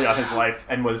literally on his life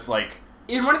and was, like...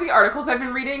 In one of the articles I've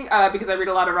been reading, because I read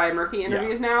a lot of Ryan Murphy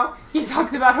interviews now, he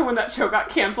talks about how when that show got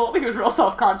canceled, he was real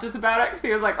self-conscious about it, because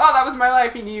he was like, oh, that was my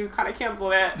life, and you kind of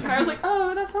canceled it. And I was like,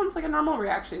 oh, that sounds like a normal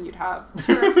reaction you'd have.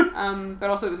 But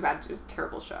also it was bad, it was a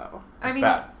terrible show. I mean,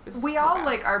 bad. It's we so all bad.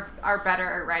 like are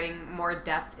better at writing more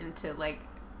depth into like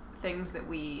things that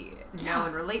we know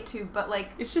and relate to, but like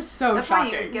It's just so that's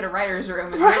shocking. why you get a writer's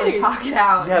room and Right. really talk it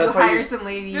out. Yeah, you that's why hire you- some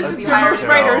ladies. This is you diverse hire some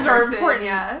writers are person, important.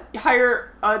 Yeah.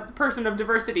 Hire a person of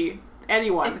diversity.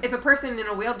 Anyone. If a person in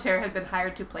a wheelchair had been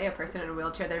hired to play a person in a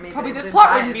wheelchair, there may Probably have this been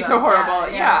plot wouldn't be bias so on-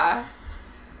 horrible. Yeah.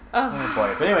 Oh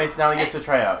boy. But anyways, now he gets to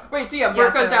try out. Wait, so yeah, Bert Yeah,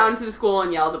 goes so- down to the school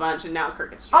and yells a bunch, and now Kurt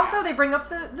gets tried Also, out. they bring up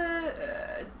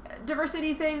the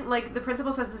diversity thing. Like the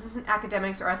principal says, this isn't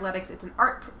academics or athletics; it's an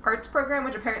arts program,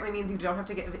 which apparently means you don't have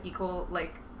to give equal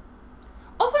like.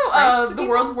 Also, rights to the people?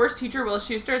 world's worst teacher, Will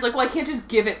Schuester, is like, well, I can't just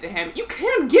give it to him. You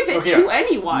can give it Okay. to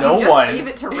anyone. No You just one gave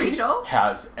it to Rachel.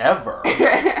 has ever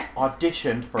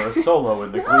auditioned for a solo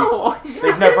in the No. Glee Club. Yeah,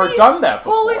 They've never really done that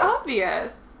before. Wholly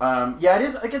obvious. Yeah, it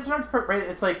is. Like, it's not right.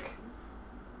 It's like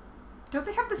Don't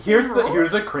they have the same rules?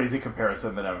 here's a crazy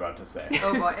comparison that I'm about to say.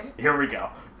 Oh boy. Here we go.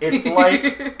 It's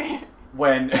like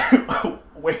when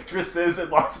waitresses in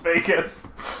Las Vegas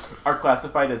are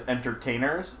classified as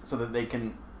entertainers, so that they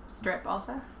can Strip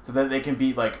also.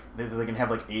 be like they can have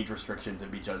like age restrictions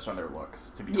and be judged on their looks.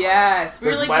 To be Yes.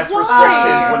 there's We're like, less why?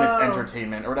 restrictions when it's Oh.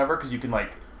 entertainment or whatever, because you can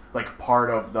like part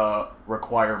of the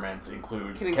requirements Can can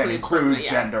include include person- yeah.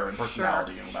 gender and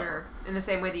personality and whatever. Sure. In the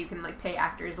same way that you can like pay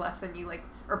actors less than you like,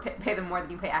 or pay them more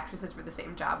than you pay actresses for the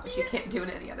same job, which you can't do in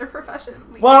any other profession.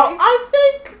 legally. Well, I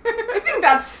think I think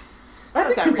that's...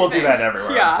 people do everything. that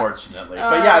everywhere, Yeah. unfortunately.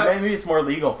 But yeah, Uh, maybe it's more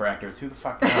legal for actors. Who the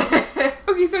fuck knows?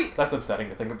 Okay, so... That's upsetting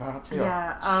to think about too.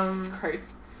 yeah. Jesus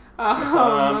Christ.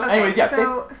 Okay, Anyways, yeah,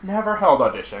 so- they've never held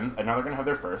auditions. I know they're gonna have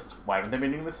their first. Why haven't they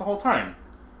been doing this the whole time?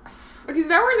 Okay, so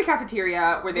now we're in the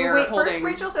cafeteria where they're Well, wait, holding... first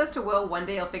Rachel says to Will, one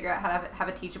day I'll figure out how to have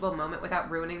a teachable moment without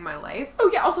ruining my life. Oh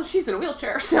yeah, also she's in a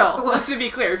wheelchair, so Well- let's just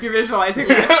be clear, if you're visualizing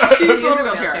Yeah. this, she's She still is in a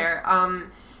wheelchair.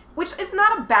 Which is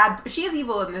not a bad. She is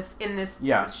evil in this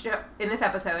Yeah. in this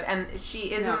episode, and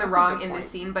she is No, in the that's a wrong good in point.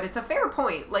 this scene. But it's a fair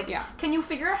point. Like, Yeah. can you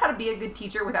figure out how to be a good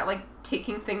teacher without like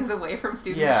taking things away from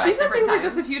students? Yeah. at She says different things like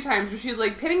times? this a few times where she's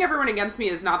like, pitting everyone against me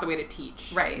is not the way to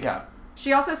teach. Right. Yeah.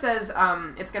 She also says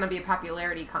it's going to be a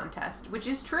popularity contest, which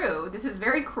is true. This is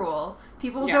very cruel.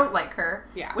 People Yeah. don't like her,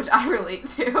 Yeah. which I relate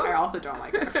to. I also don't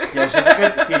like her. Yeah, she's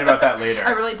a good scene about that later.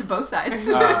 I relate to both sides.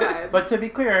 But to be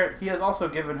clear, he has also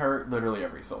given her literally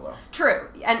every solo. True,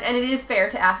 and it is fair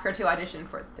to ask her to audition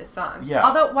for this song. Yeah.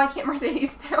 Although, why can't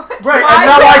Mercedes now? Right, Why and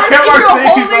now I can't can't if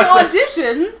Mercedes you're holding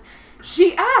audition? auditions,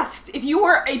 she asked, if you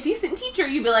were a decent teacher,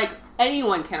 you'd be like,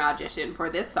 anyone can audition for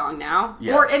this song now.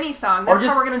 Yeah. Or any song. That's Or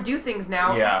just- how we're going to do things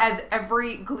now, Yeah. as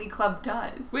every Glee Club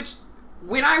does. Which,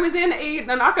 when I was in an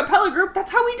a cappella group, that's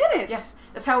how we did it. Yes,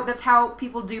 that's how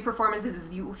people do performances,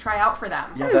 is you try out for them.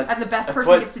 Yeah, that's- and the best that's person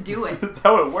what- gets to do it. That's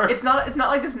how it works. It's not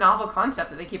like this novel concept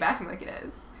that they keep acting like it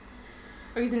is.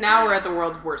 Okay, so now we're at the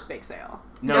world's worst bake sale.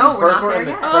 No, No, we're first not we're in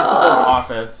there the yet. principal's Ugh.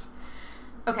 office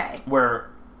Okay. where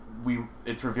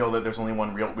it's revealed that there's only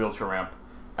one real wheelchair ramp,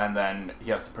 and then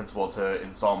he asks the principal to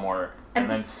install more, and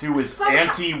And then Sue is somehow-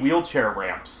 anti-wheelchair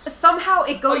ramps. Somehow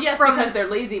it Oh, goes yes, from... because they're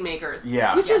lazy makers.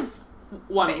 Yeah. Which Yes. is,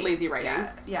 one, Fake. lazy writing.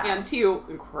 Yeah. And two,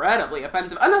 incredibly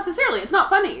offensive. Unnecessarily, it's not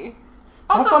funny.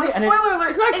 Also, not funny, and spoiler alert,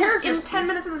 it's not a in character 10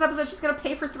 minutes in this episode, she's going to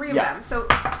pay for 3 of Yeah. them. So,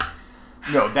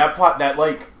 No, that plot,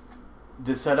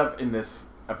 the setup in this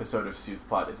episode of Sue's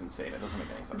plot is insane. It doesn't make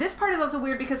any sense. this part is also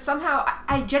weird because somehow,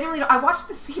 I genuinely don't... I watched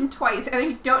the scene twice, and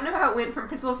I don't know how it went from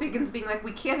Principal Figgins being like,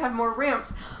 we can't have more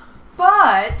ramps,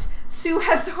 but Sue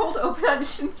has to hold open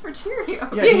auditions for Cheerios. Yeah,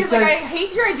 Yeah, he he's like, I says-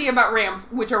 hate your idea about ramps,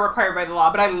 which are required by the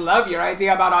law, but I love your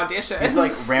idea about auditions. It's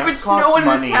like ramps Which cost no one in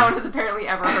money. this town has apparently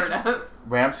ever heard of.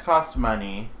 Ramps cost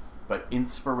money, but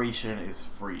inspiration is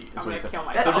free. Is I'm what gonna he said. kill So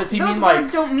myself. does he Those mean words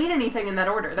like don't mean anything in that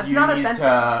order. That's you not a need sentence. to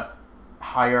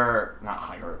not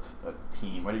hire it's a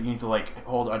team? What do you need to like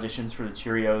hold auditions for the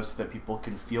Cheerios so that people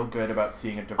can feel good about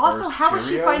seeing a diverse Also, how was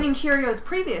she Cheerios? finding Cheerios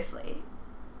previously?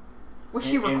 Was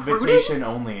she recruited? Invitation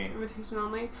only. Invitation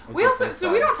only. Is We what also, they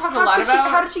so we said. don't talk a lot How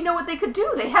about... did she know what they could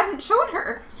do? They hadn't shown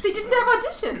her. They didn't have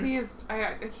auditions. These,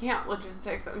 I can't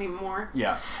logistics anymore.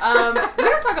 Yeah. We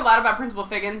don't talk a lot about Principal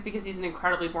Figgins because he's an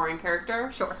incredibly boring character.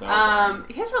 Sure. So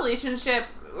His relationship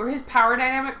or his power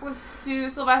dynamic with Sue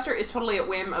Sylvester is totally at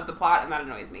whim of the plot, and that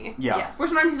annoys me. Yeah. Yes. Where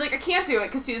sometimes he's like, I can't do it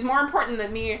because Sue's more important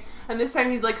than me, and this time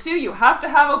he's like, Sue, you have to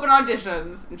have open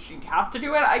auditions, and she has to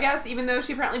do it, I guess, even though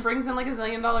she apparently brings in like $1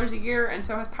 zillion a year and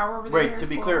so has power over the Right, entire to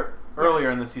be school. clear, earlier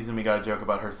in the season we got a joke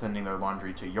about her sending their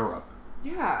laundry to Europe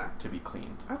Yeah. to be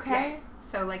cleaned. Okay. Yes.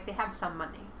 So, like, they have some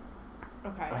money.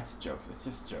 Okay. That's jokes. It's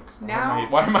just jokes. Now,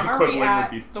 why am I are we quibbling at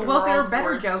with these the jokes? Well, if they were world's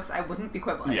better worst. jokes, I wouldn't be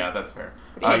quibbling. Yeah, that's fair.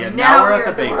 Okay, Yes, now we're we're at the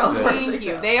at the world's basics. worst. Thank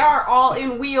you. They are all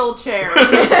in wheelchairs,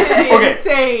 which is Okay,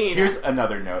 insane. Here's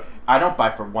another note. I don't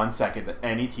buy for 1 second that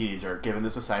any teenager given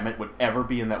this assignment would ever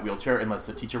be in that wheelchair unless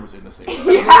the teacher was in the same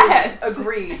room. Yes.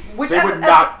 Agreed. Which They would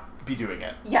not be doing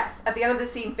it. Yes. At the end of the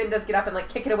scene, Finn does get up and, like,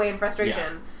 kick it away in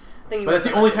frustration. Thinking But that's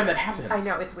about the only it. time that happens. I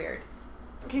know, it's weird.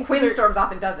 Okay, so Quinn their, Storms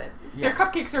often doesn't. their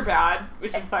cupcakes are bad,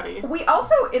 which is funny. We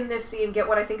also, in this scene, get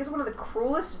what I think is one of the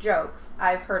cruelest jokes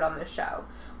I've heard on this show,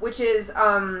 which is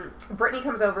Brittany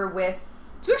comes over with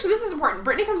So actually, this is important.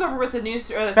 Brittany comes over with the new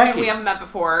student Becky. we haven't met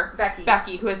before,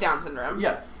 Becky. who has Down syndrome.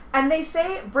 Yes. And they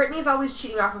say Brittany's always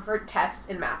cheating off of her tests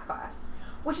in math class,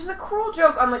 which is a cruel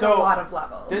joke on, like, So, a lot of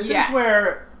levels. This Yes. is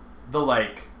where the,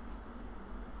 like,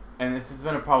 and this has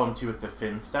been a problem too with the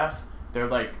Finn stuff. They're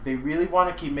like, they really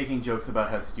want to keep making jokes about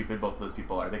how stupid both those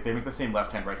people are. Like, they make the same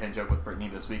left-hand, right-hand joke with Brittany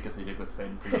this week as they did with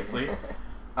Finn previously.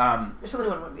 There's only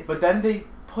one of these. But then they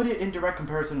put it in direct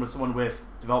comparison with someone with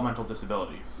developmental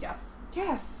disabilities. Yes.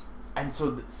 Yes. And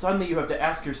so suddenly you have to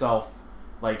ask yourself,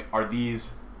 like, are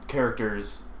these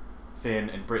characters, Finn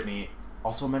and Brittany,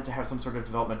 also meant to have some sort of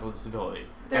developmental disability?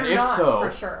 They're and if not, so,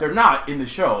 for sure. they're not in the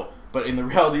show, but in the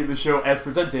reality of the show as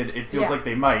presented, it feels Yeah. like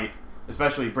they might,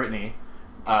 especially Brittany,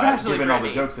 Especially given all the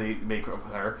Brittany. jokes they make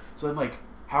with her. So then, like,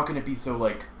 how can it be so,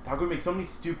 like, how can we make so many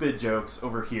stupid jokes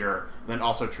over here, then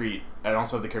also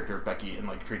have the character of Becky and,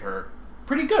 like, treat her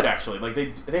pretty good, actually. Like, they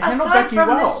handle Aside Becky from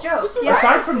well. this joke. So yes.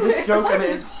 Aside from this joke, Aside and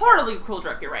from it- this horribly cruel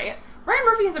joke, you're right. Ryan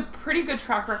Murphy has a pretty good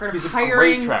track record He's of a great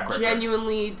hiring track record.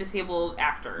 genuinely disabled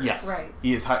actors. Yes. Right.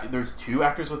 He is. There's 2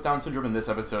 actors with Down syndrome in this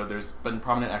episode. There's been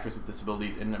prominent actors with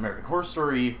disabilities in American Horror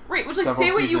Story. Right, which, like, Several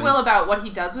say what you will seasons. about what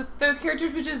he does with those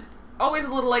characters, which is always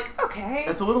a little like, okay.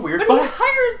 It's a little weird, But he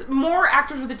hires more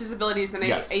actors with disabilities than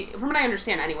Yes. from what I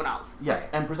understand, anyone else. Yes,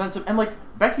 and presents him, and like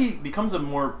Becky becomes a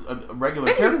regular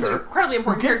Becky becomes character. an incredibly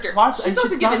important who gets character. plots, She's and also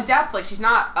she's given not- depth. Like, she's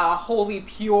not a wholly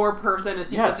pure person as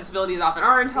people with Yes. disabilities often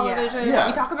are in television. Yeah.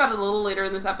 We talk about it a little later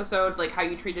in this episode, like how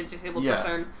you treat a disabled Yeah.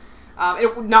 person.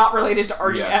 It not related to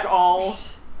Artie Yeah. at all.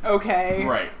 Okay.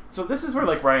 Right. So this is where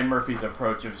like Ryan Murphy's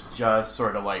approach of just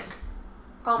sort of like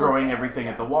Almost throwing there, everything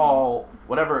yeah. at the wall,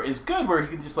 whatever, is good, where he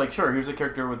can just like, sure, here's a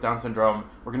character with Down syndrome,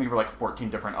 we're gonna give her like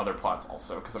 14 different other plots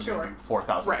also, because I'm Sure. gonna do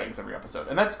 4,000 Right. things every episode.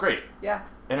 And that's great. Yeah.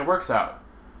 And it works out.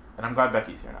 And I'm glad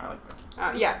Becky's here now. I like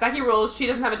Becky. Yeah, Becky rules. She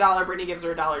doesn't have $1. Brittany gives her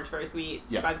 $1. It's very sweet.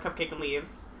 She Yeah. buys a cupcake and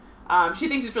leaves. She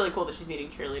thinks it's really cool that she's meeting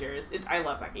cheerleaders. I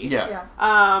love Becky. Yeah.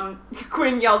 Yeah.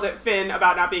 Quinn yells at Finn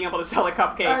about not being able to sell a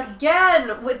cupcake.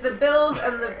 Again, with the bills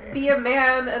and the be a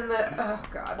man and the, oh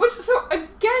god. Which, so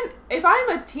again, if I'm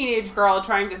a teenage girl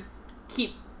trying to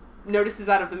keep notices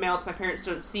out of the mail so my parents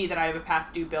don't see that I have a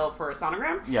past due bill for a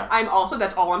sonogram, Yeah.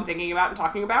 that's all I'm thinking about and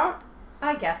talking about.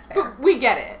 I guess fair. But we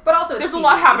get it. But also, it's There's a TV,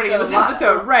 lot happening so in this a lot-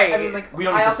 episode, right. I mean, like, We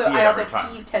don't I get to also, see it I also every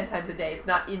time. peeve 10 times a day. It's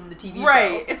not in the TV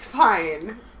Right, show. it's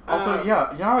fine. Also,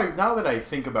 yeah, now that I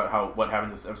think about what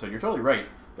happens in this episode, you're totally right.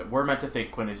 That we're meant to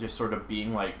think Quinn is just sort of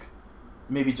being like,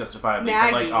 maybe justifiably,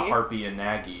 but like a Naggy. harpy and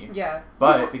naggy. Yeah.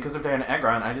 But because of Diana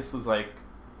Agron, I just was like,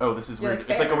 oh, this is You're weird. like,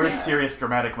 It's like a fair, weird, yeah. serious,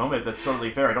 dramatic moment that's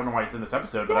totally fair. I don't know why it's in this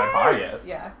episode, but I buy it. Yes!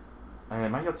 Yeah. And it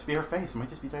might just be her face. It might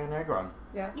just be Diana Agron.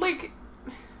 Yeah. Like,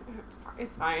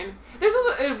 it's fine. There's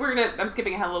also, I'm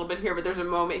skipping ahead a little bit here, but there's a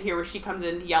moment here where she comes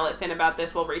in to yell at Finn about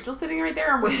this while Rachel's sitting right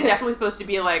there, and we're definitely supposed to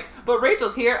be like, but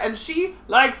Rachel's here, and she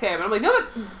likes him. And I'm like, no,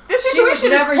 this She would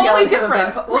situation is never yell wholly at him different.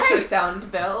 about Right.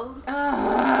 ultrasound bills.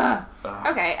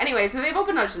 Okay, anyway, so they've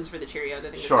opened auditions for the Cheerios, I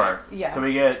think. is Sure. next. Yes. So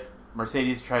we get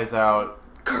Mercedes tries out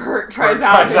Kurt tries Kurt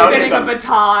out tries out spinning a in the-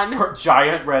 baton. her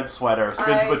giant red sweater,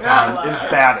 spins I baton, love is it.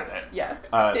 bad at it. Yes.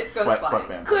 It goes flying.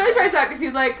 Sweatband. Clearly tries out because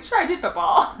he's like, sure, I did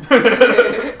football.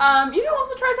 You know who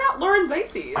also tries out? Lauren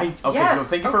Zaces. Okay, so Yes,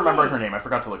 thank you for remembering her name. I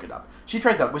forgot to look it up. She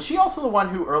tries out. Was she also the one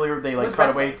who earlier they like Was cut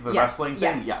wrestling. away to the Yes, wrestling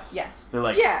thing? yes, yes. They're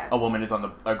like, Yeah.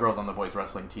 a girl's on the boys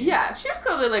wrestling team. Yeah, she was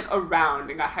clearly like around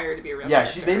and got hired to be a real Yeah,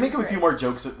 character. they make a great. few more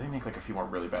jokes. They make like a few more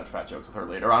really bad fat jokes with her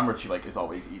later on, where she like is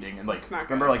always eating and like It's not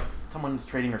remember good. like someone's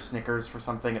trading her Snickers for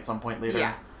something at some point later.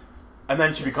 Yes. And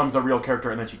then she becomes a real character,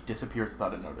 and then she disappears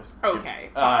without a notice. Okay.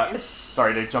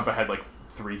 Sorry to jump ahead like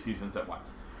 3 seasons at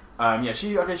once. Yeah,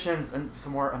 she auditions, and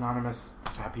some more anonymous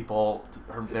fat people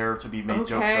are there to be made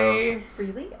jokes of.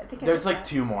 Really? I think I There's missed like that.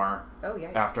 2 more Oh,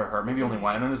 yeah. after her, maybe only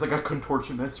 1, and then there's like a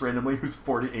contortionist randomly who's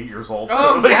 48 years old.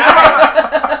 Oh,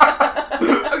 yes!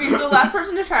 Okay, so the last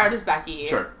person to try out is Becky.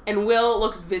 Sure. And Will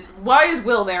looks why is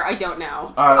Will there? I don't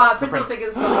know. The Principal prin-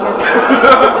 figure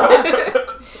totally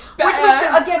Which,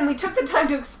 Uh, again, we took the time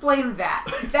to explain that.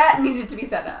 That needed to be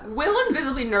set up. Will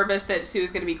invisibly nervous that Sue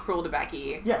is going to be cruel to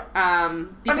Becky. Yeah.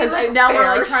 Because I mean, like, now we're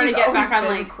fair. like trying She's to get always back on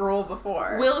been like cruel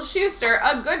before. Will Schuster,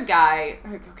 a good guy.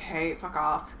 Like, okay, fuck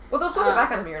off. Well, they'll flip it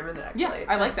back on him here in a minute. Actually, yeah,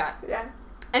 It's I like nice. that. Yeah.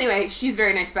 Anyway, she's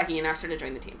very nice to Becky and asked her to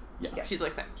join the team. Yes. She's like,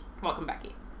 excited. Welcome,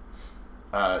 Becky.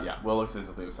 Yeah, Will looks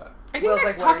visibly upset. I think Will's that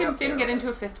like, what are Puck you and up to? Finn get into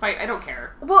a fist fight. I don't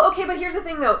care. Well, okay, but here's the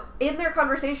thing, though. In their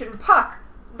conversation, Puck,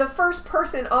 the first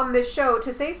person on this show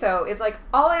to say so, is like,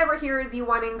 all I ever hear is you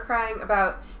whining, crying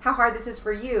about how hard this is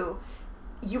for you.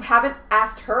 You haven't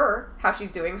asked her how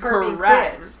she's doing. Her being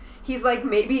Correct. Quinn. He's like,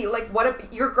 maybe, like, what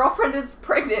if your girlfriend is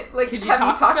pregnant? Like, Could you have you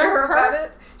talk talked to to her her? about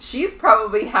it? She's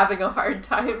probably having a hard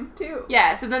time, too.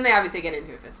 Yeah, so then they obviously get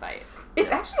into a fist fight.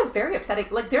 It's actually a very upsetting,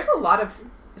 like, there's a lot of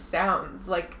sounds,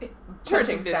 like, Sure, it's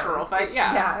a punching visceral sounds. fight,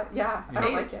 yeah. Yeah, I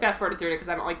don't like it. Fast forwarded through it because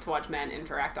I don't like to watch men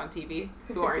interact on TV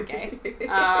who aren't gay. But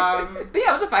yeah,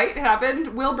 it was a fight. It happened.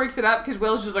 Will breaks it up because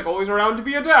Will's just like always around to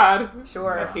be a dad.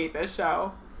 Sure. I hate this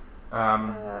show.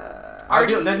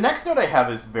 Artie- The next note I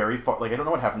have is very far. Like I don't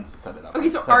know what happens to set it up. Okay,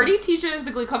 so Set Artie is- teaches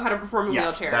the Glee Club how to perform in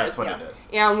Yes, wheelchairs. that's what Yes. it is.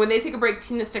 And when they take a break,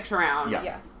 Tina sticks around. Yeah.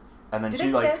 Yes. And then Do she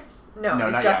they like kiss? No, No,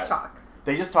 they not just yet. talk.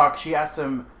 they just talk. She asks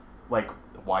him like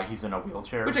why he's in a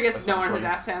wheelchair, Which I guess no one has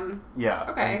essentially. asked him. Yeah.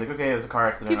 Okay. And he's like, okay, it was a car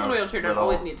accident. People I in a was wheelchair don't little.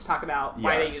 always need to talk about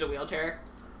why Yeah. they use a wheelchair.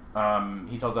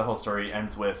 He tells that whole story.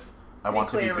 Ends with, I To want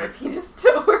be clear, to be. my penis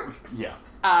still works. Yeah.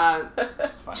 To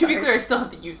It's fine. be clear, I still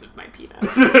have the use of my penis.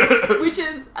 Which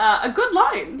is a good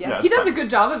line. Yeah, He it's does a fine. good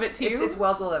job of it, too. It's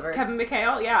well delivered. Kevin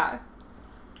McHale, yeah.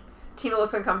 Tina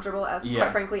looks uncomfortable, as Yeah.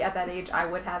 quite frankly, at that age, I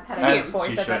would have had As a boy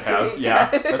she said should that to have. me. Yeah,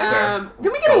 that's fair.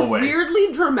 Then we get Go a away.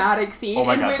 weirdly dramatic scene. Oh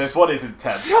my in god, which, this one is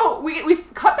intense. So we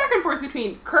cut back and forth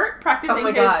between Kurt practicing Oh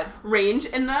my his God. range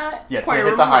in the Yeah, to choir hit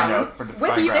room the high alone. note for With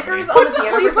defying stickers gravity. on the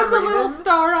piano He for some puts a little reason.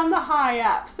 star on the hi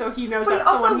F, so he knows But he that's the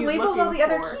also one he's labels looking all the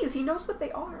other for. keys. He knows what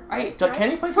they are. Right.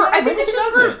 Can he play For I piano? think Maybe it's he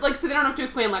just doesn't. for like so they don't have to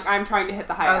explain like I'm trying to hit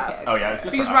the high Okay. F. Oh yeah, it's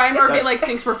just Because for Ryan us. Murphy That's- like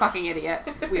thinks we're fucking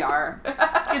idiots. We are.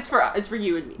 It's for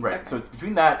you and me. Right, Okay. so it's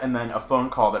between that and then a phone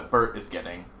call that Bert is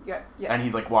getting, Yeah. and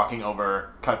he's like walking over,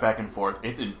 cut back and forth.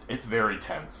 It's very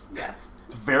tense. Yes.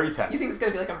 It's very tense. You think it's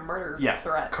gonna be like a murder Yes.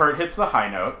 threat? Kurt hits the high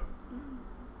note.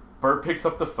 Bert picks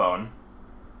up the phone.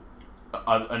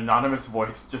 An anonymous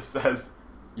voice just says,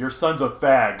 "Your son's a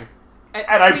fag," and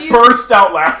I please, burst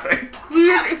out laughing.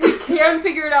 Please, if we can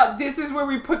figure it out, this is where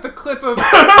we put the clip of the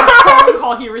phone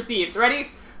call he receives.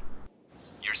 Ready?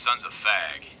 Your son's a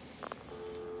fag.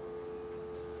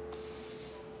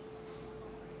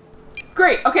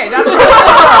 Great. Okay, that's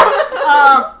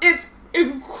it's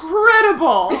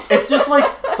incredible. It's just like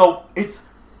it's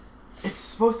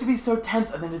supposed to be so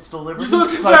tense, and then it's delivered. So in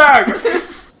it's a such-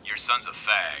 fag. Your son's a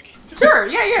fag. Sure,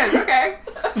 yeah, he is, okay.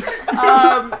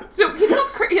 So he tells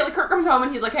Kurt, Kurt comes home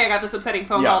and he's like, hey, I got this upsetting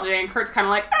phone Yeah. call today, and Kurt's kind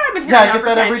of like, I've been Yeah, I hearing get for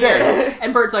that 10 every day. years.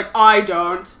 And Bert's like, I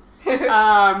don't.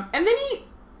 And then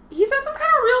he says some kind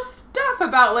of real stuff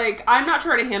about, like, I'm not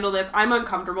sure how to handle this, I'm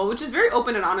uncomfortable, which is very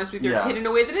open and honest with your Yeah. kid in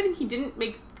a way that I think he didn't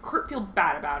make Kurt feel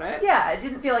bad about it. Yeah, it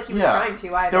didn't feel like he was Yeah. trying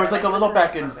to either. There was like a it little nice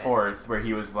back and moment. forth where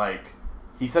he was like,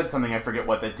 he said something, I forget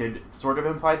what, that did sort of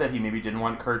imply that he maybe didn't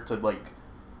want Kurt to like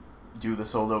do the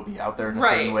solo, be out there in a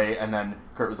certain Right. way, and then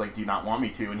Kurt was like, do you not want me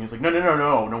to? And he was like, no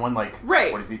one like,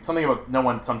 Right. what is he, something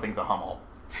about something's a Hummel.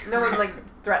 No one like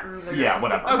threatens or Yeah,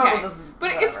 whatever. Okay, Hummel doesn't-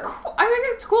 but it's whatever. cool. I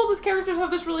think it's cool this characters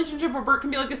have this relationship where Bert can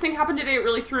be like, this thing happened today, it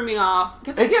really threw me off.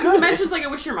 Because It's he good. mentions It's- like, I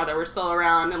wish your mother were still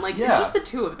around, and like, Yeah. it's just the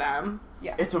two of them.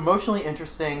 Yeah. It's emotionally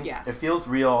interesting. Yes. It feels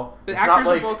real. The it's actors not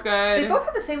like, are both good. They both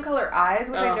have the same color eyes,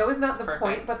 which I Oh, know is not it's the perfect.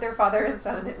 point, but they're father and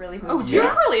son, and it really moved Oh, me. do you Yeah.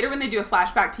 remember later when they do a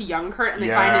flashback to young Kurt and they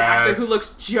find an actor who Yes. looks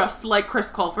just like Chris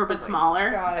Colfer but Oh my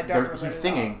smaller? God, I don't there's, remember he's it at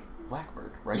singing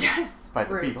Blackbird, right? Yes. By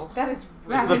the Rude. Beatles. That is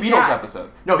That's It's the his Beatles dad. episode.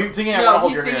 No, he was singing I Wanna No,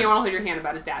 Hold he's Your singing Hand. I Want to Hold Your Hand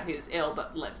about his dad who's ill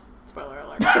but lives. Spoiler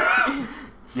alert.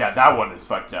 Yeah, that one is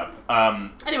fucked up.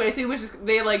 Anyway, so he was just,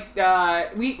 they like,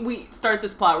 we start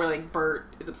this plot where like Bert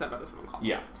is upset about this phone call.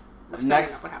 Yeah. We're setting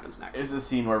Next up what happens next. is a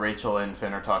scene where Rachel and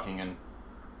Finn are talking, and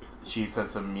she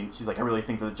says some mean. She's like, "I really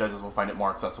think that the judges will find it more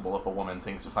accessible if a woman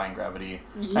sings Defying Gravity."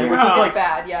 Yeah. And which is It's like,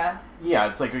 bad, yeah. yeah,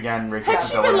 it's like again, Rachel. Had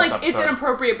she Costello been in like, this it's episode.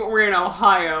 inappropriate, but we're in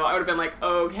Ohio, I would have been like,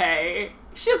 okay.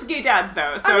 She has gay dads,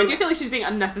 though, so I, mean- do feel like she's being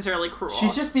unnecessarily cruel.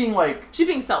 She's just being like, She's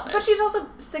being selfish. But she's also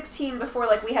 16 before,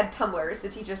 like, we had Tumblrs to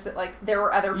teach us that, like, there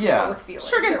were other people Yeah. with feelings.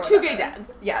 Sure, again, or two gay whatever.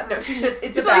 dads. Yeah, no, she should.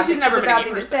 It's It's a like bad, she's thing, never it's a been a bad gay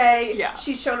thing to person. say. Yeah.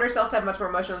 She's shown herself to have much more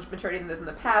emotional maturity than this in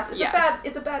the past. It's Yes.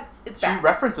 it's bad. she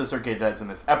references her gay dads in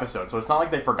this episode, so it's not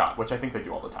like they forgot, which I think they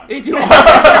do all the time. They do.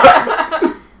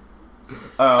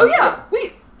 Oh yeah,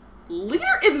 wait. Later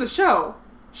in the show,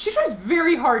 she tries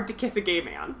very hard to kiss a gay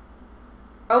man.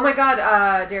 Oh my god,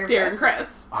 Darren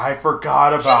Criss. I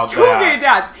forgot about She's two that. gay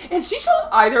dads. And she told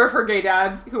either of her gay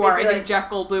dads, who are, I Maybe, think, like- Jeff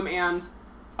Goldblum and...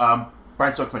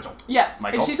 Brian Stokes Mitchell. Yes.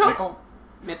 Michael. And she told... Michael.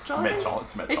 Mitchell? Mitchell.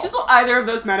 It's Mitchell. If she told either of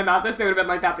those men about this, they would have been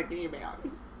like, that's a gay man.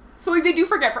 So, like, they do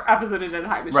forget for episodes at a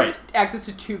time that Right. she has access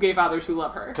to two gay fathers who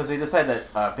love her. Because they decide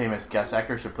that famous guest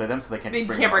actors should play them, so they can't They just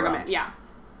bring can't bring them them in, yeah.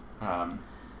 around.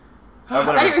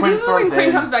 Whatever. Anyway, so Quinn this is when storms Quinn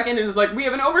in. comes back in and is like, we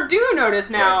have an overdue notice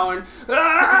now, and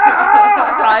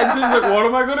and Finn's like, what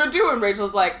am I gonna do? And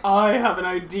Rachel's like, I have an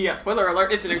idea. Spoiler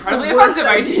alert, it's an incredibly the worst offensive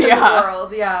idea in the idea.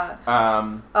 world,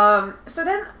 yeah. So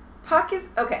then Puck is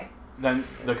okay. Then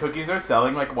the cookies are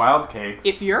selling like wild cakes.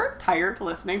 If you're tired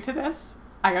listening to this,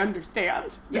 I understand.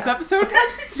 Yes. This episode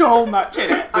has so much in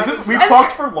it. We've And-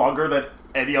 talked for longer than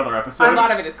any other episode. A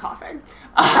lot of it is coughing.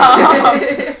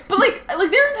 But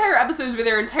like there are entire episodes where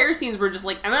there are entire scenes where just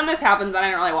like, and then this happens and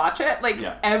I don't really watch it. Like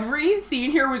Yeah. every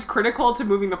scene here was critical to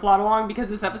moving the plot along because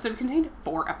this episode contained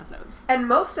 4 episodes. And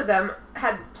most of them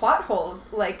had plot holes,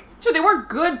 like, So they weren't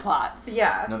good plots.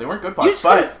 yeah. No, they weren't good You plots, just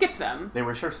couldn't but skip them. they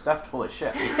were sure stuffed full of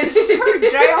shit. Sure,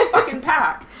 jail fucking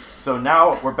packed. So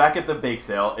now we're back at the bake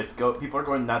sale. People are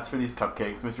going nuts for these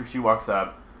cupcakes. Mr. Xu walks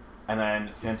up, and then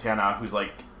Santana, who's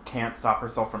like can't stop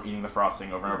herself from eating the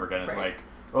frosting over and over again, is Right. like,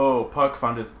 "Oh, Puck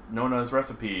found his Nona's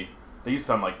recipe." They use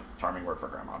some like charming word for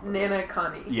grandma. Nana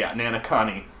Connie. Yeah, Nana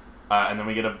Connie. And then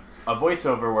we get a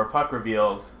voiceover where Puck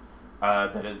reveals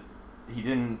that he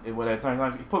didn't. It's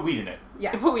not. He put weed in it.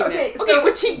 Yeah. But we Okay, did. so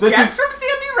Which he This gets is- from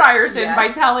Sammy Ryerson by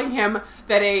Yes. telling him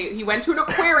that he went to an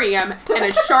aquarium and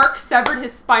a shark severed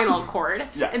his spinal cord,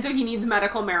 Yeah. and so he needs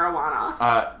medical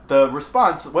marijuana. The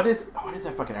response. What is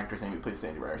that fucking actor's name who plays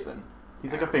Sandy Ryerson?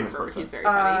 He's like a famous Remember, person. He's very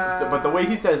funny. But the way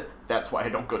he says, "That's why I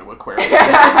don't go to aquariums,"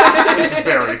 it's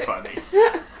very funny.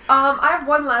 I have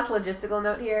one last logistical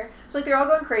note here. So like they're all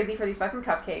going crazy for these fucking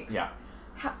cupcakes. Yeah.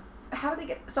 How do they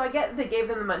get? So I get they gave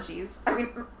them the munchies. I mean,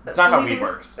 It's not how leaving weed this-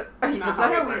 works. That's Not not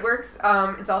how how weed weed works.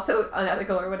 It's also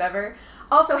unethical or whatever.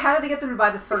 Also, how did they get them to buy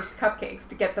the first cupcakes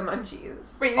to get the munchies?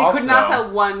 Right, they could not Also-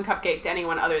 sell one cupcake to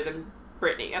anyone other than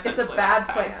Brittany. It's a essentially, bad last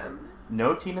time. plan.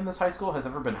 No teen in this high school has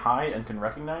ever been high and can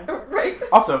recognize. Right.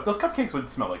 Also, those cupcakes would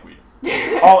smell like weed.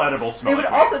 All edibles smell They would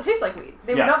like weed. also taste like weed.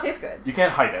 They would Yes. not taste good. You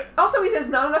can't hide it. Also, he says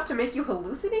not enough to make you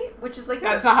hallucinate, which is like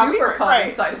That's a not how we super work, common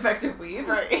right. side effect of weed.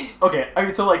 Right. Okay, I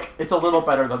mean, so like, it's a little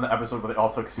better than the episode where they all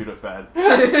took Sudafed.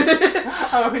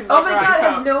 Oh my Oh my god,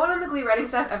 has no one on the Glee writing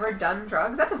staff ever done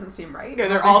drugs? That doesn't seem right. No,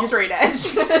 they're all straight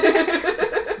edge.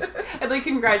 I'd like to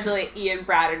congratulate Ian,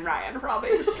 Brad, and Ryan for all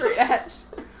being straight edge.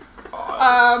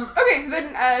 Okay, so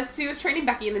then Sue is training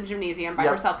Becky in the gymnasium by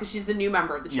Yep. herself because she's the new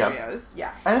member of the Yep. Cheerios.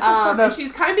 Yeah. And it's just sort And of,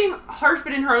 she's kind of being harsh,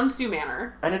 but in her own Sue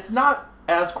manner. and it's not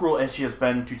as cruel as she has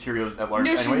been to Cheerios at large.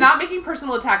 No, she's anyways. not making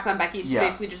personal attacks on Becky. She's Yeah.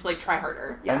 basically just like, try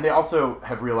harder. Yeah. And they also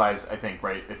have realized, I think,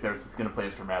 right, if it's going to play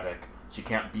as dramatic, she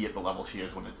can't be at the level she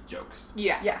is when it's jokes.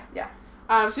 Yes. Yeah, yeah.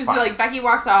 So Fine. like Becky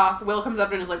walks off. Will comes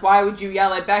up and is like, "Why would you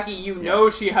yell at Becky? You know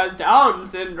she has Down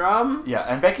syndrome." Yeah,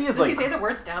 and Becky is Does like, he say the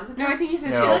words down syndrome? No, I think he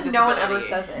says No. she I has feel like no one disability.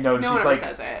 ever says it. no, No she's one ever like,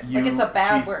 says it. you, Like it's a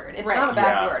bad she's- word. It's Right. not a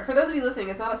bad Yeah. word. For those of you listening,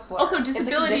 it's not a slur. Also, It's a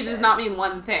disability does condition. not mean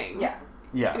one thing. Yeah.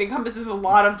 Yeah, It encompasses a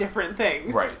lot of different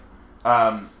things. right.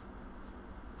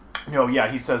 No, yeah,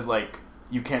 he says, like,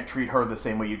 you can't treat her the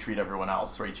same way you treat everyone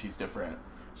else, right? She's different.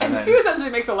 And then- Sue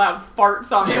essentially makes a loud fart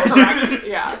song. Yeah. Correct.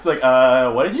 Yeah. It's like,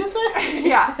 what did you say?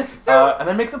 Yeah. So And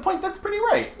then makes a point that's pretty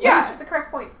right. yeah, It's a correct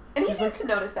point. And he She's seems like- to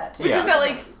notice that too. which Yeah. is that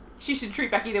like she should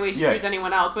treat Becky the way she Yeah. treats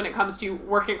anyone else when it comes to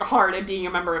working hard and being a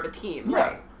member of a team.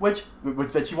 Right. Which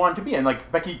that she wanted to be, and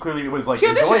like Becky clearly was like She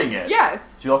auditioned. enjoying it.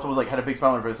 Yes. She also was like had a big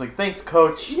smile on her face, like thanks,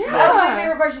 coach. Yeah. That was my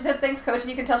favorite part. She says thanks, coach, and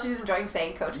you can tell she's enjoying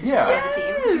saying coach because Yeah. she's part of the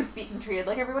team. 'Cause Yes. she's being treated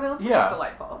like everyone else, which Yeah. is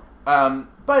delightful.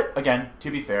 But again,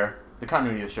 to be fair, the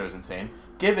continuity of the show is insane.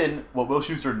 Given what Will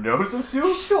Schuester knows of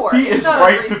Sue, Sure, he it's is not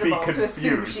right to be unreasonable to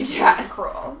assume confused. she's Yes. being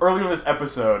cruel. Earlier in this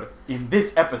episode,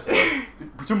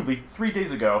 presumably 3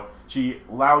 days ago, she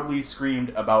loudly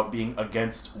screamed about being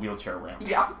against wheelchair ramps.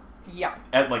 Yeah. Yeah.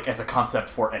 As a concept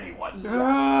for anyone.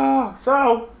 Oh.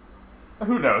 So,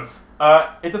 who knows?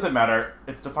 It doesn't matter.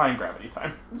 It's defying gravity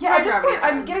time. Yeah, at this Gravity point,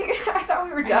 I'm time. getting. I thought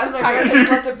we were I'm done, and I tired. realized I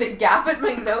just left a big gap in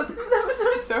my notes. This episode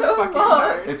is So so fucking long.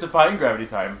 hard. It's defying gravity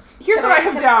time. Here's Can what I- I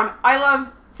have can- down. I love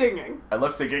singing. I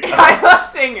love singing. I love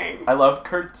singing. I love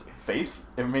Kurt's face.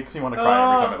 It makes me want to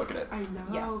cry every time I look at it. I know.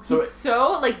 Yes. So- He's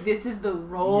so like this is the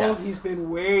role Yes. he's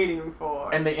been waiting for.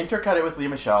 And they intercut it with Leah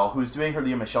Michelle, who's doing her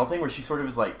Leah Michelle thing, where she sort of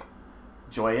is like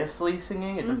joyously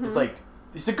singing. It just, It's like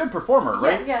she's a good performer,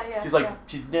 right? Yeah. She's like yeah.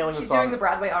 she's nailing the She's song. doing the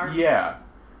Broadway arms. Yeah.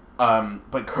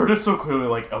 But Kurt is so clearly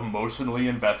like emotionally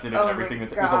invested in Oh my everything.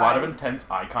 There's a lot of God. intense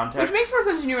eye contact. Which makes more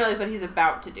sense when you realize what he's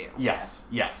about to do. yes.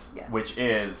 Yes. Which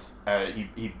is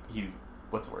he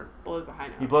what's the word? Blows the high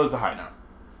note. He blows the high note.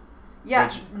 Yeah,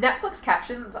 Which- Netflix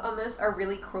captions on this are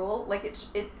really cruel. Like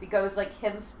it goes like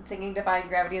him singing "Defying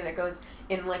Gravity" and it goes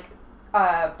in like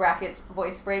brackets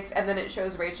voice breaks, and then it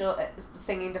shows Rachel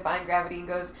singing "Defying Gravity" and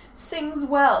goes sings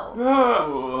well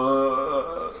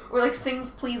or like sings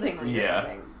pleasingly or Yeah.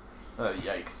 something.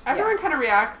 Yikes. Everyone kind of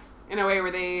reacts in a way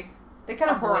where they They kind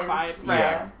Are of horrified. wince,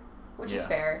 Yeah. which Yeah. is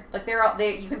fair. Like they're all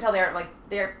you can tell they aren't like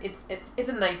they're it's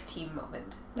a nice team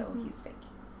moment though he's fake.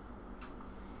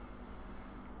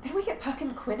 Then we get Puck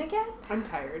and Quinn again. I'm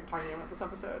tired talking about this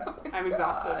episode. Oh my I'm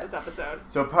exhausted God. this episode.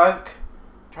 So Puck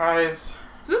tries.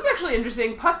 So this is actually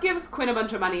interesting. Puck gives Quinn a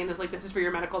bunch of money and is like, "This is for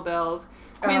your medical bills."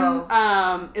 Quinn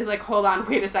Oh. is like, "Hold on,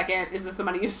 wait a second. Is this the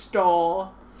money you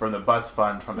stole?" From the bus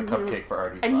fund from the Mhm. cupcake for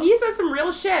Artie's And bus. he says some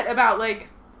real shit about like,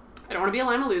 I don't want to be a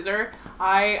Lima loser.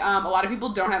 A lot of people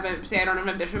don't say I don't have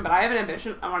an ambition, but I have an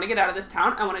ambition. I want to get out of this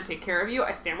town. I want to take care of you.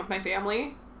 I stand with my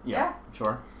family. Yeah,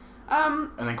 sure. And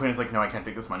then Quinn is like, no, I can't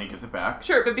take this money, gives it back.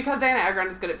 Sure, but because Diana Agron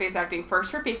is good at face acting,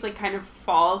 first her face like kind of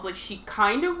falls, like she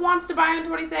kind of wants to buy into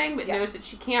what he's saying, but Yeah. knows that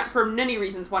she can't for many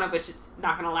reasons, one of which it's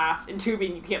not going to last, and two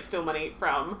being you can't steal money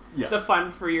from Yeah. the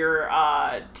fund for your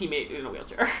teammate in a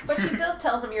wheelchair. But she does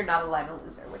tell him you're not a Lima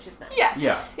loser, which is nice. Yes.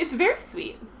 Yeah. It's very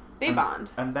sweet. They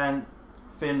bond. And then,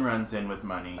 Finn runs in with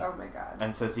money Oh my god.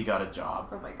 and says he got a job.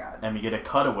 Oh my god. And we get a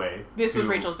cutaway. This was to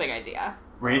Rachel's big idea.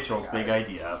 Rachel's Oh my big God.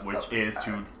 idea, which Oh my is God.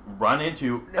 to run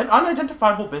into No. an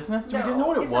unidentifiable business. Do we know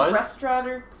what it it's was? a restaurant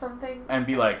or something. And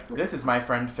be like, this is my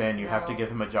friend Finn, you have to No. give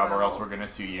him a job or No. else we're going to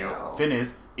sue you. No. Finn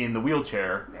is in the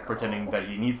wheelchair, No. pretending that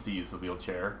he needs to use the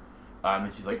wheelchair. And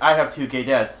then she's like, I have 2 gay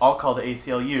dads, I'll call the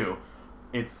ACLU.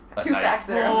 It's a 2 facts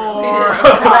that are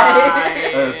Horrifying.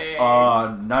 unrelated. It's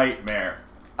a nightmare.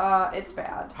 It's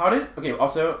bad. How did... Okay,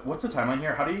 also, what's the timeline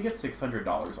here? How did you get $600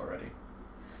 already?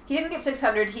 He didn't get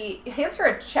 600. He hands her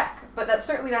a check, but that's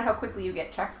certainly not how quickly you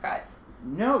get checks cut.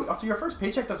 No, also your first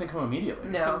paycheck doesn't come immediately.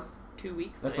 No. Comes 2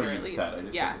 weeks That's later, what you at least. said. I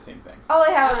just yeah. said the same thing. All I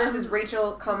have on this is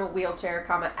Rachel, wheelchair,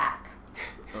 ack.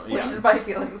 Which is my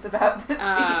feelings about this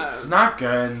Uh, scene. Not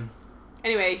good.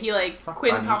 Anyway, he It's not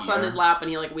Quinn funny pops on either. his lap and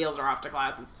he wheels her off to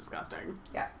class. It's disgusting.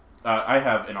 I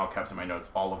have, in all caps in my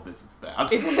notes, all of this is bad.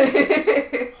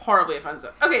 It's horribly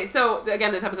offensive. Okay, so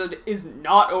again, this episode is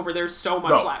not over. There's so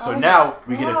much No, left. so Oh now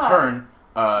my we get a God. turn.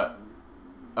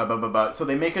 So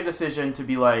they make a decision to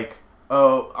be like,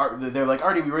 they're like,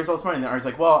 Artie, we raised all this money. And Artie's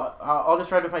like, well, I'll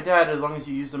just ride with my dad as long as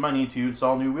you use the money to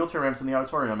install new wheelchair ramps in the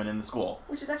auditorium and in the school.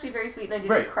 Which is actually very sweet, and I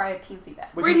didn't Right. cry a teensy bit.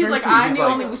 Which Where is he's very like, sweet. I'm He's the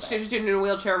like- only student in a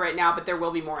wheelchair right now, but there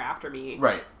will be more after me.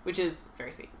 Right. Which is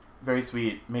very sweet. Very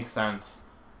sweet. Makes sense.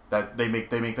 That they make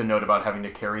the note about having to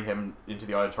carry him into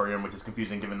the auditorium, which is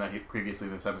confusing given that previously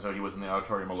in this episode he was in the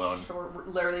auditorium alone. Sure,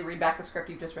 literally read back the script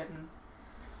you've just written.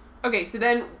 Okay, so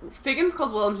then Figgins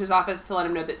calls Will into his office to let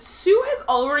him know that Sue has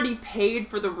already paid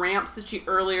for the ramps that she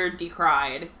earlier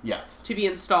decried Yes. to be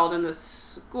installed in the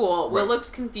school. Will Right.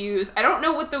 looks confused. I don't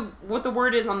know what the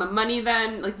word is on the money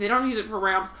then. Like, they don't use it for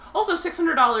ramps. Also,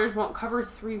 $600 won't cover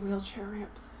 3 wheelchair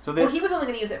ramps. So they, Well, he was only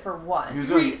going to use it for one. He was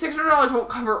gonna- $600 won't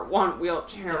cover 1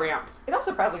 wheelchair No. ramp. It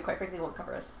also probably, quite frankly, won't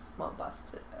cover a small bus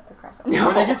to across. No.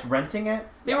 were they just renting it?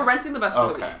 They were renting the bus for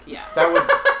the Okay. week. Yeah. That would.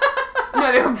 No,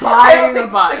 they were I buying don't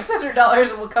the bus. think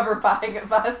 $600 will cover buying a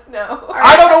bus. No.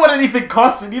 I don't know what anything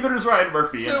costs, and neither does Ryan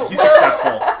Murphy. So and he's Will-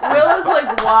 successful. Will is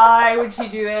like, why would she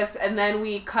do this? And then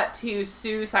we cut to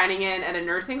Sue signing in at a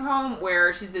nursing home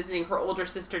where she's visiting her older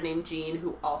sister named Jean,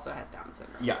 who also has Down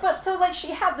syndrome. Yes. But so, like,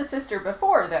 she had the sister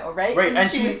before, though, right? Right,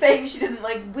 and she she- was saying she didn't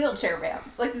like wheelchair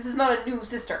ramps. Like, this is not a new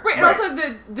sister. Right, and Right. also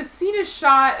the scene is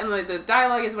shot and like the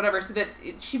dialogue is whatever, so that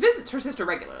she visits her sister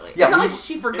regularly. Yeah, it's not we- like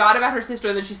she forgot about her sister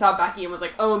and then she saw Becky and was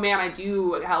like, oh man, I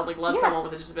do love Yeah. someone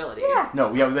with a disability. Yeah.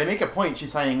 No, yeah, they make a point.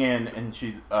 She's signing in, and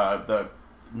she's the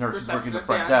nurse who's working the Receptionist,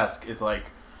 front yeah. desk is like,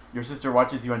 your sister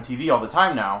watches you on TV all the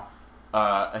time now,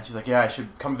 and she's like, yeah, I should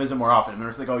come visit more often. And the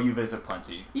nurse is like, oh, you visit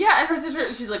plenty. Yeah, and her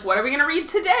sister, she's like, what are we gonna read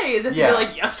today? As if Yeah. you're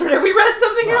like, yesterday we read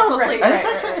something Yeah. else. Right, Like, And right, it's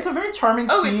actually right. it's a very charming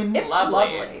Oh, scene. It's Lovely.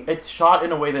 lovely. It's shot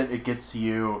in a way that it gets to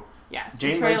you. yes,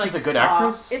 Jane it's very, Lynch like, is a good soft.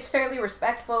 actress. It's fairly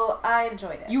respectful. I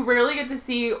enjoyed it. You rarely get to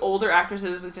see older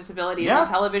actresses with disabilities Yeah. on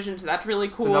television, so that's really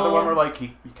cool. It's another one where like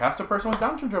he cast a person with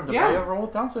Down syndrome to Yeah. play a role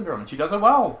with Down syndrome, and she does it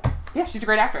well. Yeah, she's a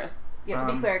great actress. You have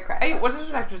to be Um, clear and correct. Hey, about what is this.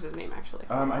 this actress's name actually?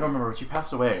 I don't remember, but she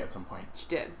passed away at some point. She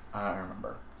did. I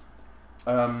remember.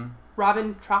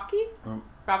 Robin Trocchi? Um,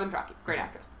 Robin Trocchi. Great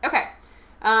actress. Okay.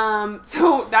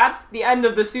 So that's the end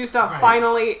of the Sue stuff, Right.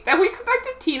 finally. Then we come back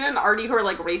to Tina and Artie, who are,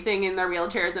 like, racing in their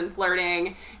wheelchairs and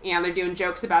flirting, and they're doing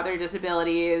jokes about their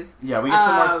disabilities. yeah, we get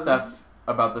some more Um, stuff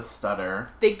about the stutter,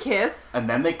 They kiss. and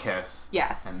then they kiss,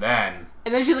 Yes. and then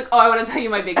And then she's like, oh, I want to tell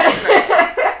you my big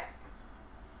secret.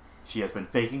 she has been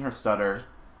faking her stutter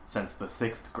since the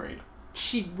 6th grade.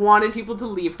 She wanted people to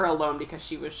leave her alone because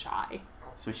she was shy.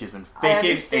 So she has been I faking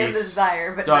understand a the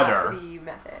desire, but stutter. not the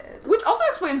method. Which also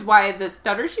explains why the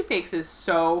stutter she fakes is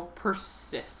so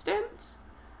persistent.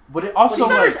 But it She also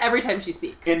stutters like every time she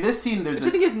speaks. in this scene there's which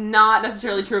I think is not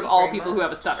necessarily true of Speak all very people who much.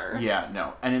 have a stutter. yeah,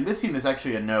 no. And in this scene there's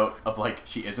actually a note of like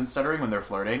she isn't stuttering when they're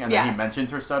flirting, and then Yes. he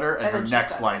mentions her stutter, and And her then she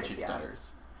next line stutters, she yeah.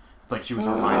 stutters. It's like she was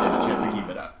reminded that she has to keep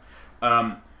it up.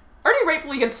 Artie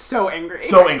rightfully gets so angry.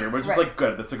 So angry, which is Right. like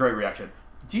good. That's a great reaction.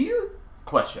 Do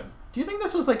you think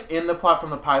this was like in the plot from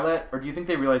the pilot, or do you think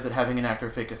they realized that having an actor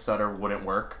fake a stutter wouldn't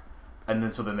work, and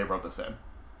then they wrote this in?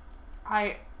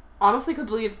 I honestly could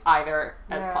believe either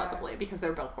as Yeah. plausibly because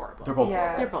they're both horrible. They're both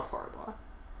Yeah. They're horrible. both horrible.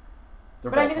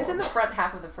 They're But I both mean, it's in the horrible. front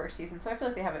half of the first season, so I feel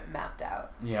like they have it mapped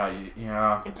out. Yeah.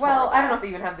 It's Well, horrible. I don't know if they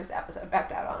even have this episode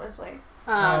mapped out, honestly.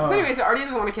 So anyway, so Artie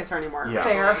doesn't want to kiss her anymore. Yeah.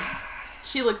 Fair.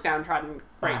 She looks downtrodden,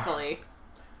 gratefully.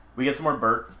 We get some more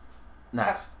Bert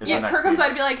next. Is Yeah, the next Kirk comes scene. out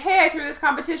to be like, "Hey, I threw this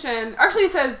competition." Actually, he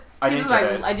says, I he didn't says,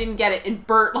 get it. I didn't get it," and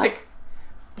Bert like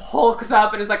hulks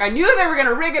up and is like, "I knew they were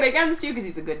gonna rig it against you," because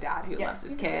he's a good dad who loves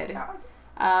his kid.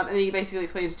 And then he basically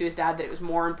explains to his dad that it was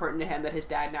more important to him that his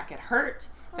dad not get hurt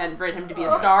and for him to be a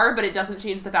star, but it doesn't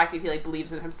change the fact that he like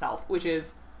believes in himself, which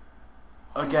is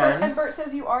Again. And Bert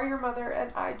says, "You are your mother,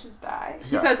 and I just die."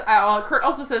 he says. Kurt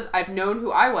also says, "I've known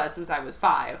who I was since I was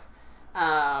 5,"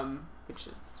 which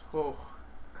is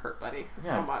Kurt, buddy,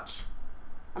 so much.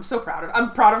 I'm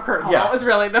proud of Kurt Hall. Yeah. Is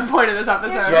really the point of this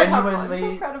episode. Yeah, Genuinely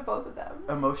I'm so proud of both of them.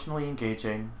 Emotionally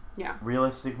engaging. Yeah.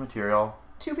 Realistic material.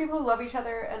 2 people who love each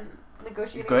other and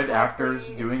negotiating. Good correctly. actors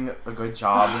doing a good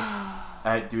job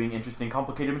at doing interesting,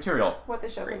 complicated material. What the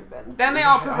show could have been. Then they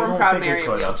all I perform don't Proud think it Mary in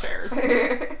could have.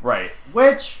 wheelchairs. Right.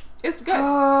 Which, It's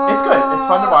good. it's good. It's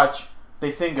fun to watch. They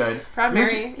sing good. Proud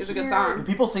Here's- Mary is a good The song,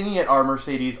 people singing it are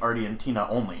Mercedes, Artie, and Tina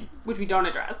only. which we don't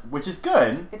address. Which is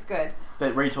good It's good.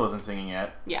 that Rachel isn't singing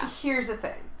it. Yeah. Here's the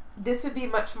thing. This would be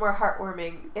much more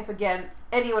heartwarming if, again,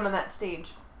 anyone on that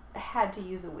stage had to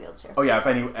use a wheelchair. Oh yeah, if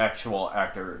any actual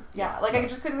actor. Yeah, like I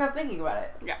just couldn't stop thinking about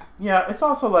it. Yeah. Yeah, it's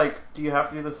also like, do you have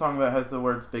to do the song that has the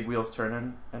words "big wheels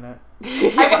turning" in it?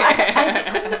 I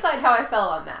couldn't decide how I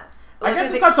felt on that. I guess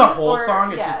is it's it not the cute whole or- song;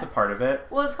 it's yeah. just a part of it.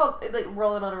 Well, it's called like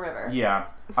 "Rolling on a River." Yeah,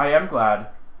 I am glad,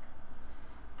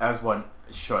 as one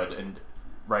should, and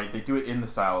right, they do it in the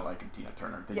style of Ike and Tina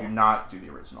Turner. They do Yes. not do the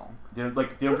original. They don't Who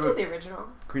do did it. the original?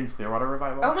 Creedence Clearwater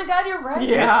Revival. Oh my God, you're right.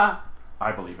 Yeah.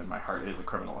 I believe in my heart it is a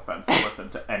criminal offense to listen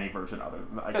to any version other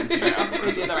than the Ike and Tina It Turner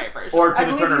was the version. right version. Or I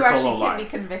Tina believe Turner you solo actually live. can't be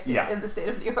convicted Yeah. in the state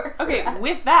of New York. Okay,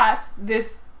 with that,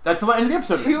 this That's the end of the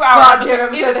episode. 2-hour Goddamn episode.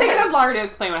 episode It's taken ends. us longer to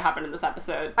explain what happened in this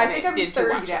episode. I than think it I'm did to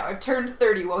 30 watch now. it. I've turned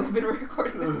 30 while we've been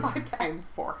recording this I'm podcast.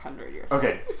 400 years.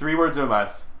 Okay, 3 words or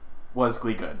less. Was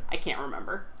Glee good? I can't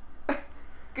remember.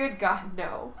 Good God,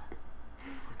 no.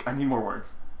 I need more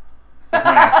words. That's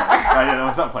my answer. That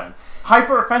was not planned.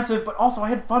 Hyper offensive, but also I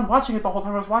had fun watching it the whole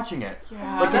time I was watching it.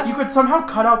 Yeah. Like, if you could somehow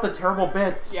cut out the terrible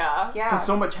bits, Yeah. Yeah. because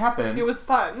so much happened. It was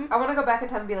fun. I want to go back in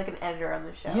time and be like an editor on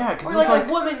the show. Yeah, 'cause or it was like like-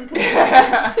 a woman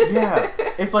consultant. Yeah.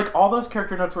 If, like, all those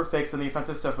character notes were fixed and the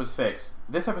offensive stuff was fixed,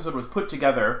 this episode was put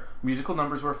together, musical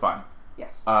numbers were fun.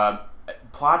 Yes.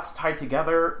 Plots tied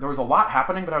together, there was a lot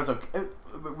happening, but I was like,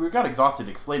 we got exhausted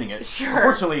explaining it. Sure.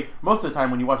 Unfortunately, most of the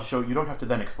time when you watch a show, you don't have to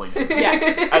then explain it. Yes.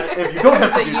 And if you don't have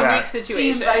It's to a do unique that,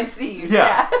 situation. Scene by scene.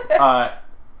 Yeah.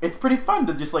 It's pretty fun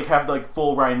to just like have like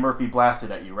full Ryan Murphy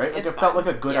blasted at you, right? Like It's it felt fun.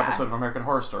 like a good Yeah. episode of American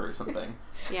Horror Story or something.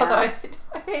 Although Yeah.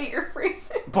 I hate your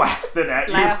phrasing. Blasted at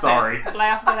you, Blast sorry. it.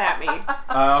 Blast it at me.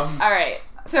 All Um, right.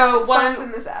 So Songs one.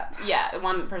 in this app. Yeah,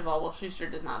 one. First of all, Will Schuster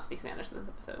does not speak Spanish in this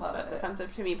episode, so Love that's it.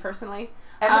 offensive to me personally.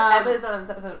 Emma is not in this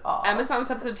episode at all. Emma's not in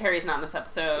this episode. Terry's not in this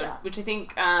episode, Yeah. which I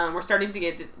think we're starting to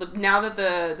get now that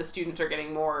the students are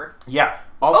getting more. yeah.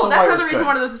 Also, Oh, that's why it another was reason good.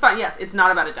 why this is fun. Yes, it's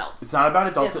not about adults. It's not about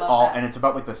adults Did at love all, that. and it's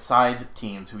about like the side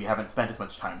teens who we haven't spent as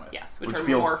much time with. Yes, which are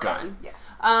feels more good. fun. Yes.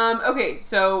 Okay,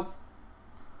 so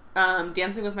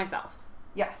Dancing with Myself.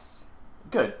 Yes.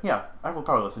 Good. Yeah, I will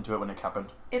probably listen to it when it happened.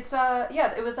 It's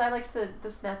yeah, it was I liked the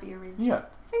snappy arrangement. Yeah.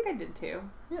 I think I did too.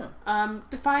 Yeah.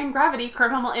 Defying Gravity,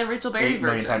 Kurt Hummel and Rachel Berry 8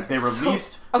 million version. times. They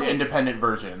released okay. the independent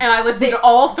version. And I listened They- to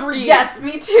all 3. Yes,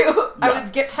 me too. I Yeah.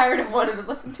 would get tired of one and then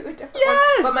listen to a different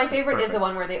Yes! one. But my favorite is the perfect.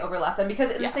 one where they overlap them because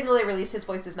in Yes. the single they released his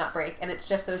voice does not break and it's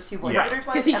just those two voices Yeah. intertwined.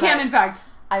 Because he and can, in fact.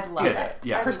 I love Did it. it,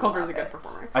 yeah. I Chris Colfer's a love good it.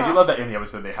 performer. I do love that in the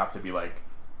episode they have to be like,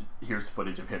 here's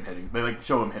footage of him hitting. They like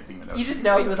show him hitting the notes. You just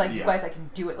know he was like, you Yeah. guys, I can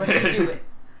do it. Let me do it.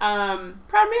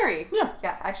 Proud Mary. Yeah.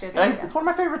 Yeah, actually, I And do. it's one of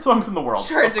my favorite songs in the world.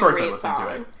 Sure, it's of course a I great listen song.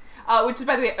 to it. Which is,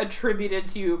 by the way, attributed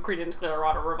to Creedence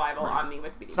Clearwater Revival Right. on the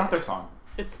Wikipedia. It's not their page. song.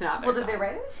 It's not their Well, did song. they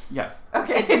write it? Yes.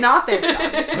 Okay. It's not their song.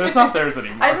 But it's not theirs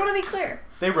anymore. I just want to be clear.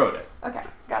 They wrote it. Okay,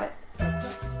 got it.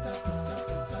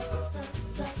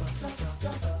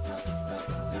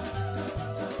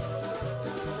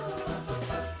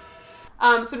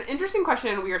 So an interesting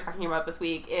question we were talking about this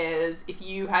week is if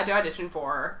you had to audition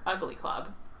for a Glee Club,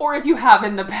 or if you have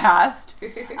in the past,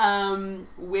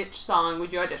 which song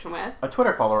would you audition with? A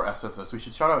Twitter follower asked us this. We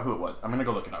should shout out who it was. I'm gonna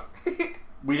go look it up.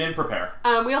 We didn't prepare.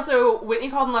 We also, Whitney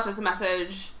called and left us a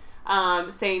message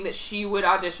saying that she would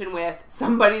audition with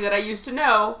somebody that I used to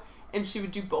know, and she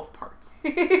would do both parts,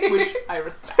 which I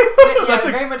respect. Yeah, That's I'd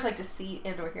a- very much like to see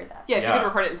and or hear that. Yeah, if you Yeah. could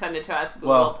record it and send it to us,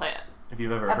 Well, we'll play it. If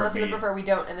you've ever Unless heard you me, would prefer we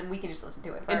don't, and then we can just listen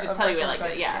to it. For And just our tell you we personal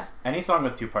liked it, enjoyment, yeah. any song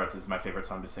with 2 parts is my favorite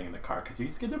song to sing in the car because you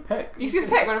just get to pick. You just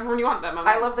pick whatever one you want at that moment.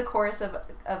 I love the chorus of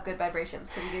Good Vibrations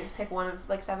because you get to pick one of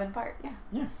like 7 parts.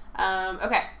 Yeah. Yeah.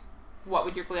 Okay. What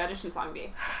would your Glee audition song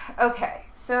be? Okay,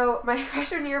 so my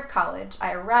freshman year of college,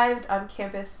 I arrived on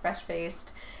campus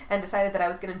fresh-faced and decided that I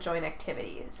was going to join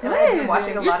activities. And I had been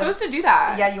watching a You're lot supposed of... to do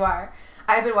that. Yeah, you are.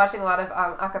 I've been watching a lot of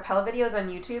a cappella videos on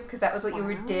YouTube because that was what you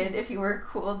Wow. did if you were a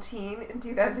cool teen in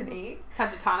 2008.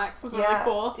 Pentatonics was Yeah, really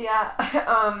cool. Yeah.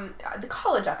 The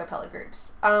college a cappella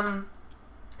groups.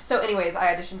 So anyways,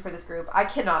 I auditioned for this group. I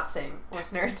cannot sing,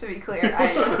 listener, to be clear. I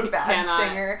am a bad Cannot.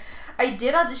 singer. I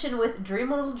did audition with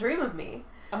Dream a Little Dream of Me.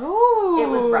 Oh. It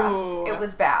was rough. It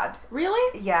was bad.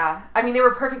 Really? Yeah. I mean, they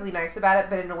were perfectly nice about it,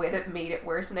 but in a way that made it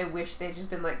worse, and I wish they'd just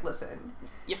been like, listen,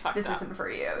 You fucked this up. isn't for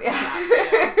you. not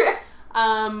Yeah.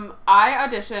 I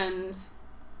auditioned.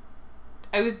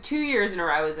 I was 2 years in a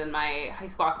row. I was in my high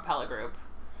school a cappella group,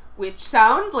 which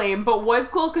sounds lame, but was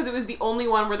cool because it was the only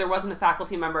one where there wasn't a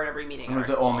faculty member at every meeting. It was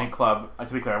the only club.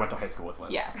 To be clear, I went to high school with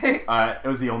Liz. Yes. It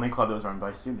was the only club that was run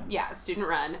by students. Yeah, student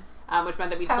run, which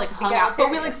meant that we just like How hung out, but we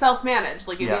egalitarian. like self-managed.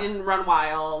 Like Yeah. we didn't run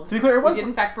wild. To be clear, it was We did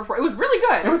in fact perform. It was really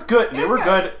good. it was good. It They was were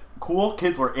good. good. Cool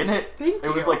kids were in it. Thank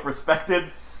It was you. like respected.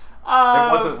 It Um,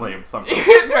 wasn't lame. Something.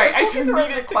 right. I Cool should kids were in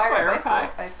need the it to choir at my school,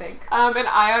 clarify. I think. And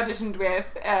I auditioned with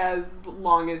As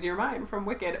Long As You're Mine from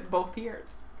Wicked both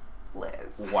years,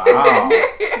 Liz. Wow.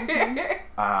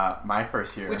 My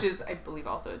first year. which is I believe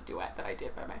also a duet that I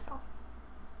did by myself.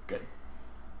 good.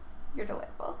 You're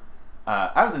delightful.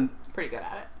 I was in Pretty good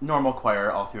at normal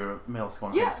choir all through middle school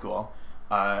and Yeah. high school.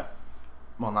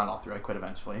 Well, not all through. I quit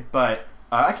eventually, but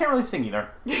I can't really sing either.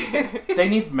 it. They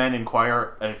need men in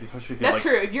choir, and especially if you That's like.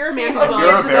 true. If you're a See, man if who's you're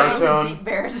a willing to sing- baritone- Deep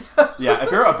baritone. Yeah,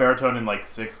 if you're a baritone in like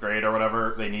 6th grade or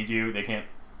whatever, they need you. They can't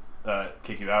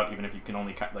kick you out, even if you can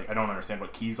only like. I don't understand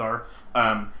what keys are.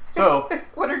 So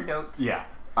What are notes? yeah,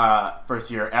 first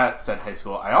year at said high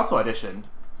school, I also auditioned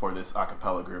for this a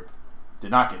cappella group.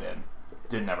 Did not get in.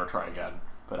 Did never try again.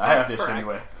 But That's I auditioned correct.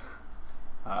 with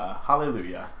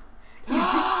Hallelujah.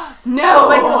 No. Oh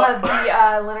my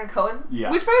god, the Leonard Cohen? Yeah.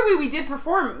 Which, by the way, we did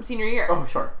perform senior year. Oh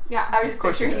sure. Yeah. I was just Of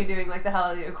course picturing you you did. doing like the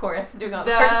Hallelujah chorus and doing all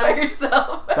the The- parts by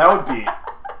yourself. That would be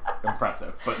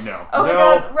impressive, but no. Oh my no.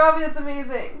 god, Robbie, that's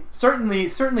amazing.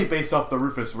 Certainly based off the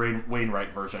Rufus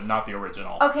Wainwright version, not the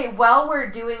original. Okay, while we're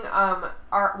doing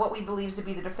our what we believe to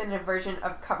be the definitive version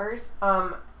of covers,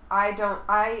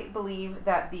 I believe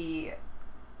that the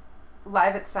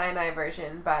Live at Sinai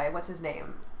version by what's his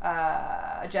name?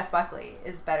 Jeff Buckley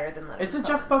is better than Leonard It's a Cohen.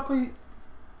 Jeff Buckley.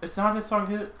 It's not a song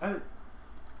hit.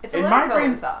 It's a in Leonard my Cohen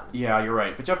brain- song. Yeah, you're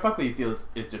right. But Jeff Buckley is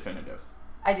definitive.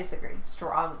 I disagree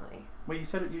strongly. Wait, you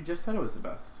said it. You just said it was the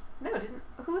best. No, didn't.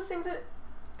 Who sings it?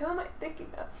 Who am I thinking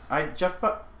of? Jeff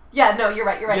Buck. Yeah, no, you're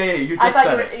right. You're right. Yeah, you I just thought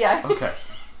said you were. it. Yeah. Okay,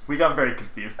 we got very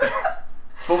confused there,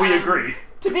 but we agree.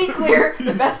 To be clear,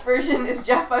 the best version is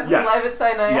Jeff Buckley Yes. Live at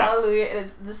Sinai. Yes. Hallelujah! It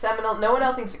is the seminal. No one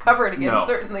else needs to cover it again. No.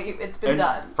 Certainly, it's been And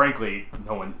done. frankly,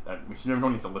 no one needs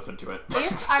to listen to it.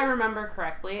 If I remember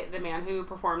correctly, the man who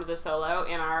performed the solo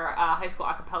in our high school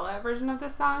a cappella version of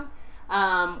this song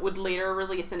would later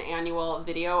release an annual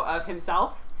video of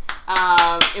himself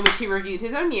in which he reviewed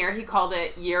his own year. He called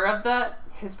it Year of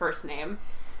his first name.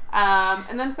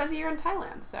 And then spent a year in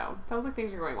Thailand. So, sounds like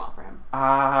things are going well for him.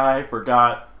 I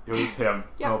forgot it was him.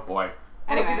 Yeah. Oh boy.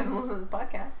 I hope he Anyway, doesn't listen to this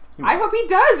podcast. I hope he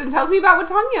does and tells me about what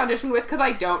song he auditioned with because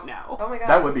I don't know. Oh my god,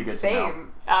 That would be good to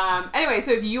Same. Anyway,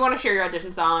 so if you want to share your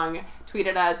audition song, tweet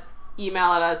at us,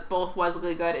 email at us, both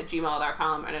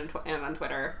waslegally@gmail.com and on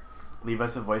Twitter. Leave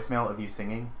us a voicemail of you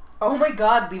singing. Oh my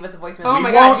god, leave us a voicemail. Oh We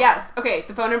my won't- god, yes. Okay,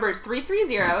 the phone number is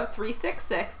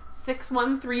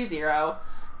 330-366-6130.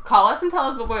 Call us and tell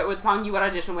us what song you would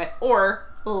audition with, or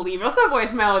leave us a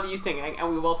voicemail of you singing, and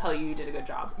we will tell you you did a good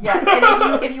job. Yeah,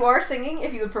 and if you are singing,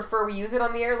 if you would prefer we use it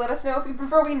on the air, let us know. If you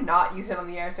prefer we not use it on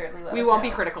the air, certainly let us know. We won't be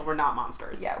critical. We're not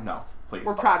monsters. Yeah, No, please.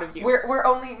 We're proud of you. we're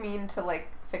only mean to like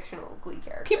fictional Glee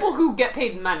characters. People who get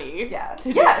paid money. yeah, to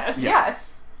do yes, this.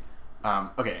 yes.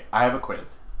 Okay, I have a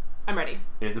quiz. I'm ready.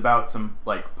 It is about some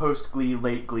like post Glee,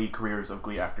 late Glee careers of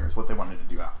Glee actors, what they wanted to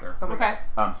do after. Oh my Okay.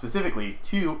 Specifically,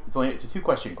 it's a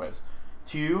 2-question quiz.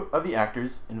 2 of the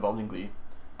actors involved in Glee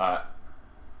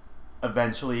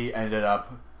eventually ended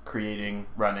up creating,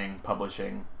 running,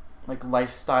 publishing like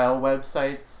lifestyle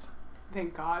websites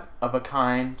Thank God. of a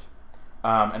kind.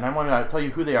 And I want to tell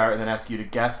you who they are and then ask you to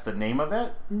guess the name of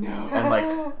it No. and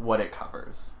like what it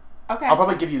covers. Okay. I'll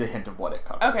probably give you the hint of what it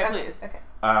covers. Okay, please. Okay,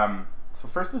 So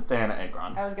first is Diana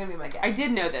Agron. that was gonna be my guess. I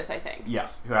did know this, I think.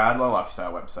 Yes, who had a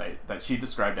lifestyle website that she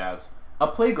described as a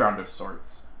playground of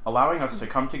sorts, allowing us to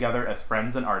come together as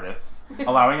friends and artists,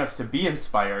 allowing us to be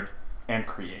inspired and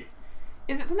create.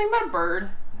 Is it something about a bird?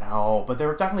 No, but there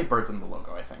were definitely birds in the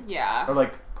logo, I think. Yeah. Or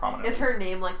like prominent. Is her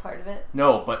name like part of it?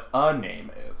 No, but a name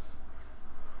is.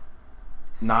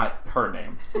 Not her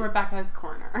name. Rebecca's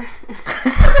Corner.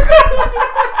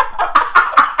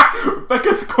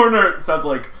 Rebecca's Corner sounds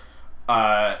like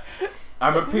I'm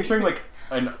picturing like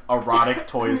an erotic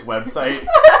toys website.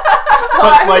 I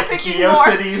But was like thinking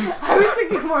GeoCities. I was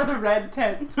thinking more of the red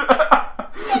tent.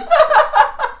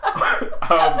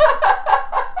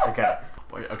 Okay.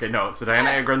 Boy, okay. Okay, no. So Diana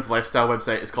Agron's lifestyle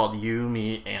website is called You,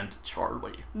 Me, and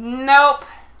Charlie. Nope.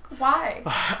 Why?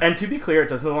 And to be clear, it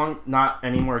does not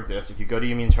anymore exist. If you go to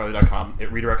youmeandcharlie.com, it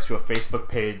redirects to a Facebook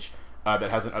page that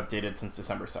hasn't updated since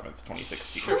December 7th,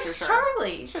 2016. Sure. Who's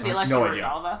Charlie? Sure, the election No ruined idea.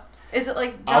 all of us. Is it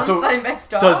like John Also, Steinbeck's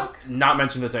dog? does not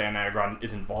mention that Diana Agron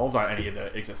is involved on any of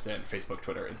the existent Facebook,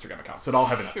 Twitter, Instagram accounts. So it all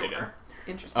haven't updated. Sure.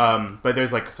 Interesting. But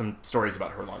there's like some stories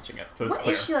about her launching it, so it's What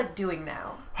clear. is she like doing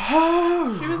now?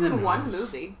 She was in one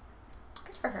movie.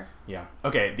 Good for her. Yeah.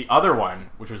 Okay, the other one,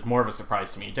 which was more of a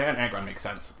surprise to me, Diana Agron makes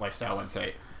sense, lifestyle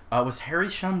website, was Harry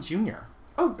Shum Jr.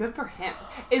 Oh, good for him.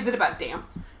 Is it about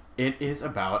dance? It is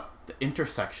about the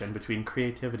intersection between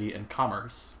creativity and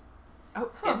commerce.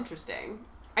 Oh, interesting.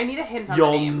 I need a hint on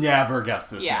You'll the name. never guess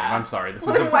this Yeah. name. I'm sorry. This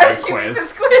is Then a why bad did you make quiz.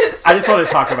 this quiz? I just want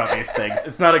to talk about these things.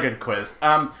 It's not a good quiz.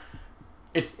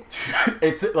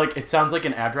 It's like it sounds like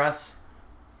an address.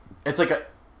 It's like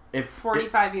a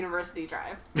 45 University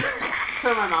Drive. That's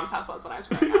where my mom's house was when I was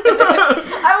growing up.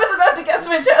 I was about to guess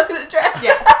my childhood address.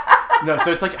 Yes. No,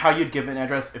 so it's like how you'd give an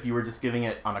address if you were just giving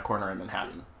it on a corner in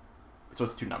Manhattan. So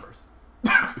it's 2 numbers.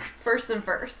 First and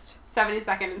first.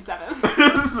 72nd and 7th.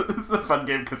 This is a fun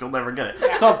game because you'll never get it. Yeah.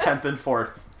 It's called 10th and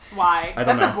 4th. Why? I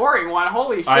don't That's know. a boring one.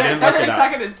 Holy shit. I didn't look it up.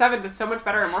 72nd and 7th is so much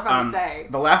better and more fun to say.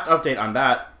 The last update on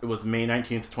that was May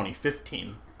 19th,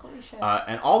 2015. Holy shit.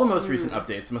 And all the most recent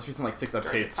updates, the most recent like 6 During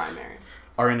updates, primary.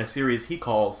 are in a series he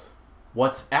calls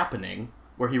What's Happening,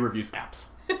 where he reviews apps.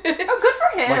 Oh, good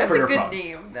for him. Like That's for a your good phone.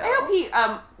 name, though. I hope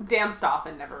he danced off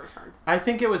and never returned. I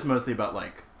think it was mostly about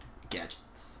like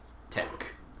gadgets,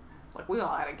 tech. Like, we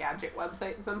all had a gadget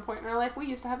website at some point in our life. We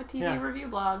used to have a TV Yeah. review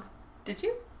blog. Did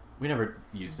you? We never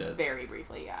used it. Very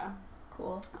briefly, yeah.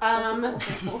 Cool.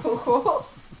 Cool.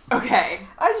 Okay.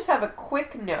 I just have a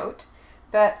quick note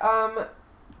that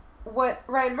what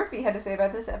Ryan Murphy had to say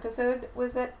about this episode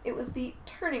was that it was the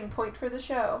turning point for the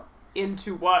show.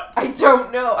 Into what? I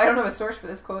don't know. I don't have a source for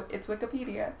this quote. It's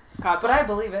Wikipedia. God But I bless.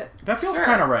 believe it. That feels Sure.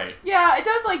 kind of right. Yeah, it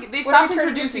does, like, they've What are we stopped turning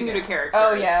introducing you into to now? characters.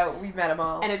 Oh, yeah. We've met them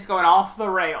all. And it's going off the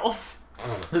rails.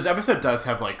 This episode does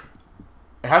have like,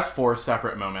 it has 4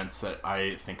 separate moments that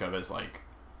I think of as like,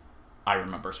 I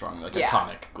remember strongly, like Yeah.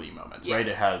 iconic Glee moments, right?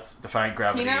 Yes. It has Defiant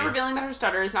Gravity, Tina revealing that her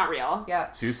stutter is not real.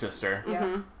 Yeah. Sue's sister. Yeah.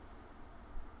 Mhm.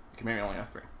 Maybe only has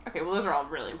 3. Okay, well, those are all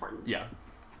really important. Yeah.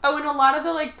 Oh, and a lot of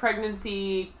the, like,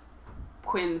 pregnancy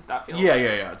Quinn stuff feels... Yeah.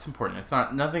 It's important. It's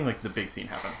not, nothing like the big scene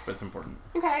happens, but it's important.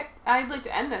 Okay, I'd like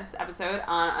to end this episode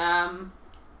on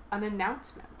an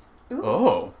announcement. Ooh.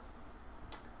 Oh.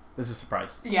 This is a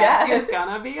surprise. Yes, Yeah. he's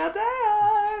gonna be a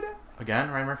dad.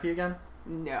 Again? Ryan Murphy again?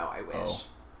 No, I wish. Oh.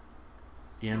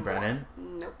 Ian Brennan?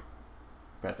 Nope.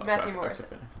 Brad Fox, Matthew Fox, Morrison.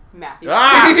 Fox, Matthew.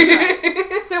 Ah!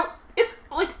 Right. So, it's,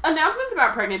 like, announcements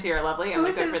about pregnancy are lovely and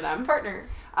Who's like good for his them. partner?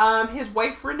 His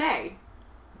wife, Renee.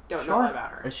 Don't know Sure.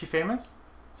 about her. Is she famous?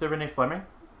 Is it Renee Fleming?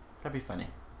 That'd be funny.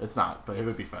 It's not, but it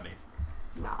would be It's- funny.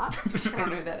 Not. I don't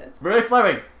know who that is. Renee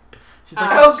Fleming! She's like,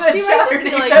 Oh, good. She might shout just her be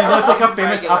name. like, she's like a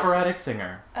famous regular. operatic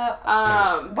singer.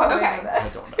 Why would I know Okay. I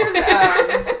that? don't know.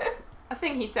 A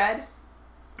thing he said.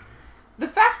 The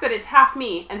fact that it's half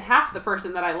me and half the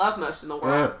person that I love most in the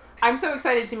world. I'm so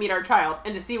excited to meet our child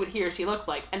and to see what he or she looks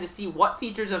like and to see what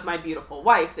features of my beautiful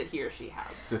wife that he or she has.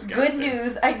 Disgusting. Good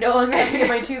news. I no longer have to get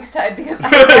my tubes tied because I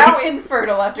am now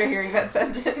infertile after hearing that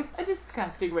sentence. A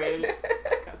disgusting way to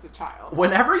discuss a child.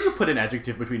 Whenever you put an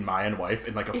adjective between my and wife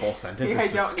in like a full sentence, Yeah,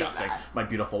 it's I don't need disgusting. that. My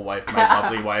beautiful wife, my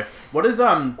lovely wife. What is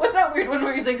What's that weird one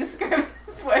where he's like describing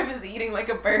his wife as eating like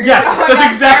a bird? Yes, Oh my that's God,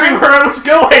 exactly Aaron- where I was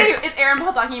going. It's Aaron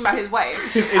Paul talking about his wife.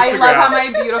 His I Instagram. love how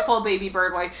my beautiful baby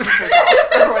bird wife features herself,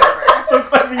 or whatever. So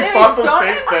glad we Anyway, thought the don't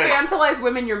same thing. infantilize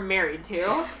women you're married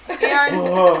to. And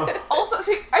Ugh. also,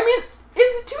 so, I mean,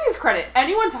 to his credit,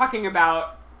 anyone talking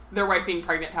about their wife being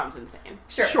pregnant sounds insane.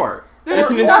 Sure. Sure. There's It's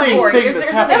an not insane boring. thing There's- that's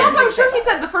there's happening. And nothing- also, I'm sure he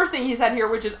said the first thing he said here,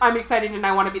 which is, I'm excited and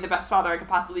I want to be the best father I could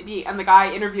possibly be. And the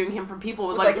guy interviewing him from People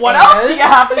was like, like, what and? else do you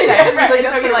have to say? Yeah, he was Right, like, and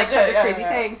that's so he pretty like much said it, this yeah, crazy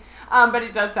yeah. thing. But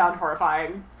it does sound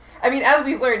horrifying. I mean, as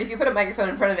we've learned, if you put a microphone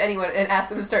in front of anyone and ask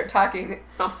them to start talking,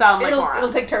 It'll sound like morons. it'll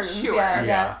take turns. Sure. Yeah.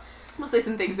 Yeah. We'll say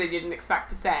some things they didn't expect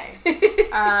to say.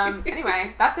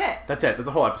 Anyway, that's it. That's it. That's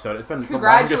a whole episode. It's been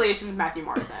Congratulations, Matthew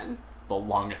Morrison. the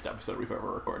longest episode we've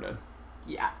ever recorded.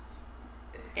 Yes.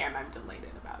 And I'm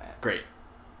delighted about it. Great.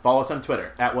 Follow us on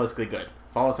Twitter, @WasGleeGood.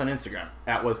 Follow us on Instagram,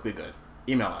 @WasGleeGood.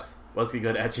 Email us,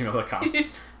 wasgleegood@gmail.com.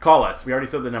 Call us. We already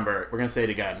said the number. We're going to say it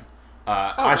again.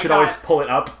 I my should God. always pull it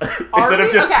up Are instead of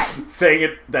we? just Okay. saying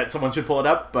it that someone should pull it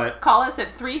up, but Call us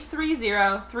at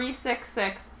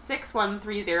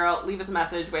 330-366-6130. Leave us a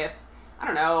message with, I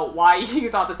don't know, why you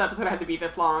thought this episode had to be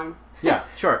this long. yeah,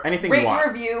 sure. Anything Rate you want.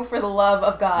 and review for the love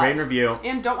of God. Rate and review.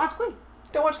 And don't watch Glee.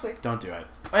 Don't watch Glee. Don't do it.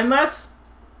 Unless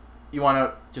you want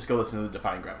to just go listen to the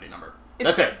Defying Gravity number.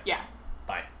 That's it. Yeah.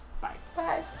 Bye. Bye.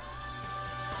 Bye.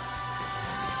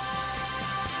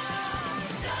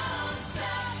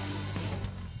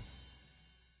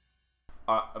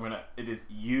 It is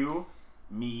you,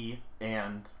 me,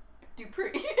 and...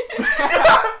 Dupree. Sorry,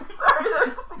 that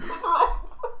was just like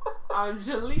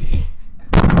Anjali.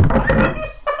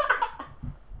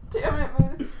 Damn it,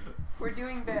 Moose. We're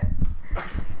doing bits.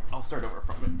 I'll start over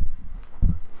from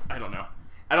it. I don't know.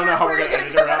 I don't know how we're going to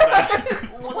edit around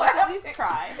that. Well, let's at least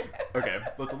try. Okay,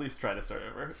 let's at least try to start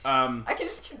over. I can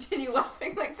just continue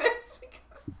laughing like this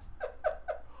because...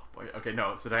 Boy, okay,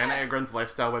 no. So Diana Agron's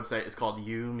lifestyle website is called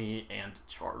You, Me, and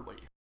Charlie.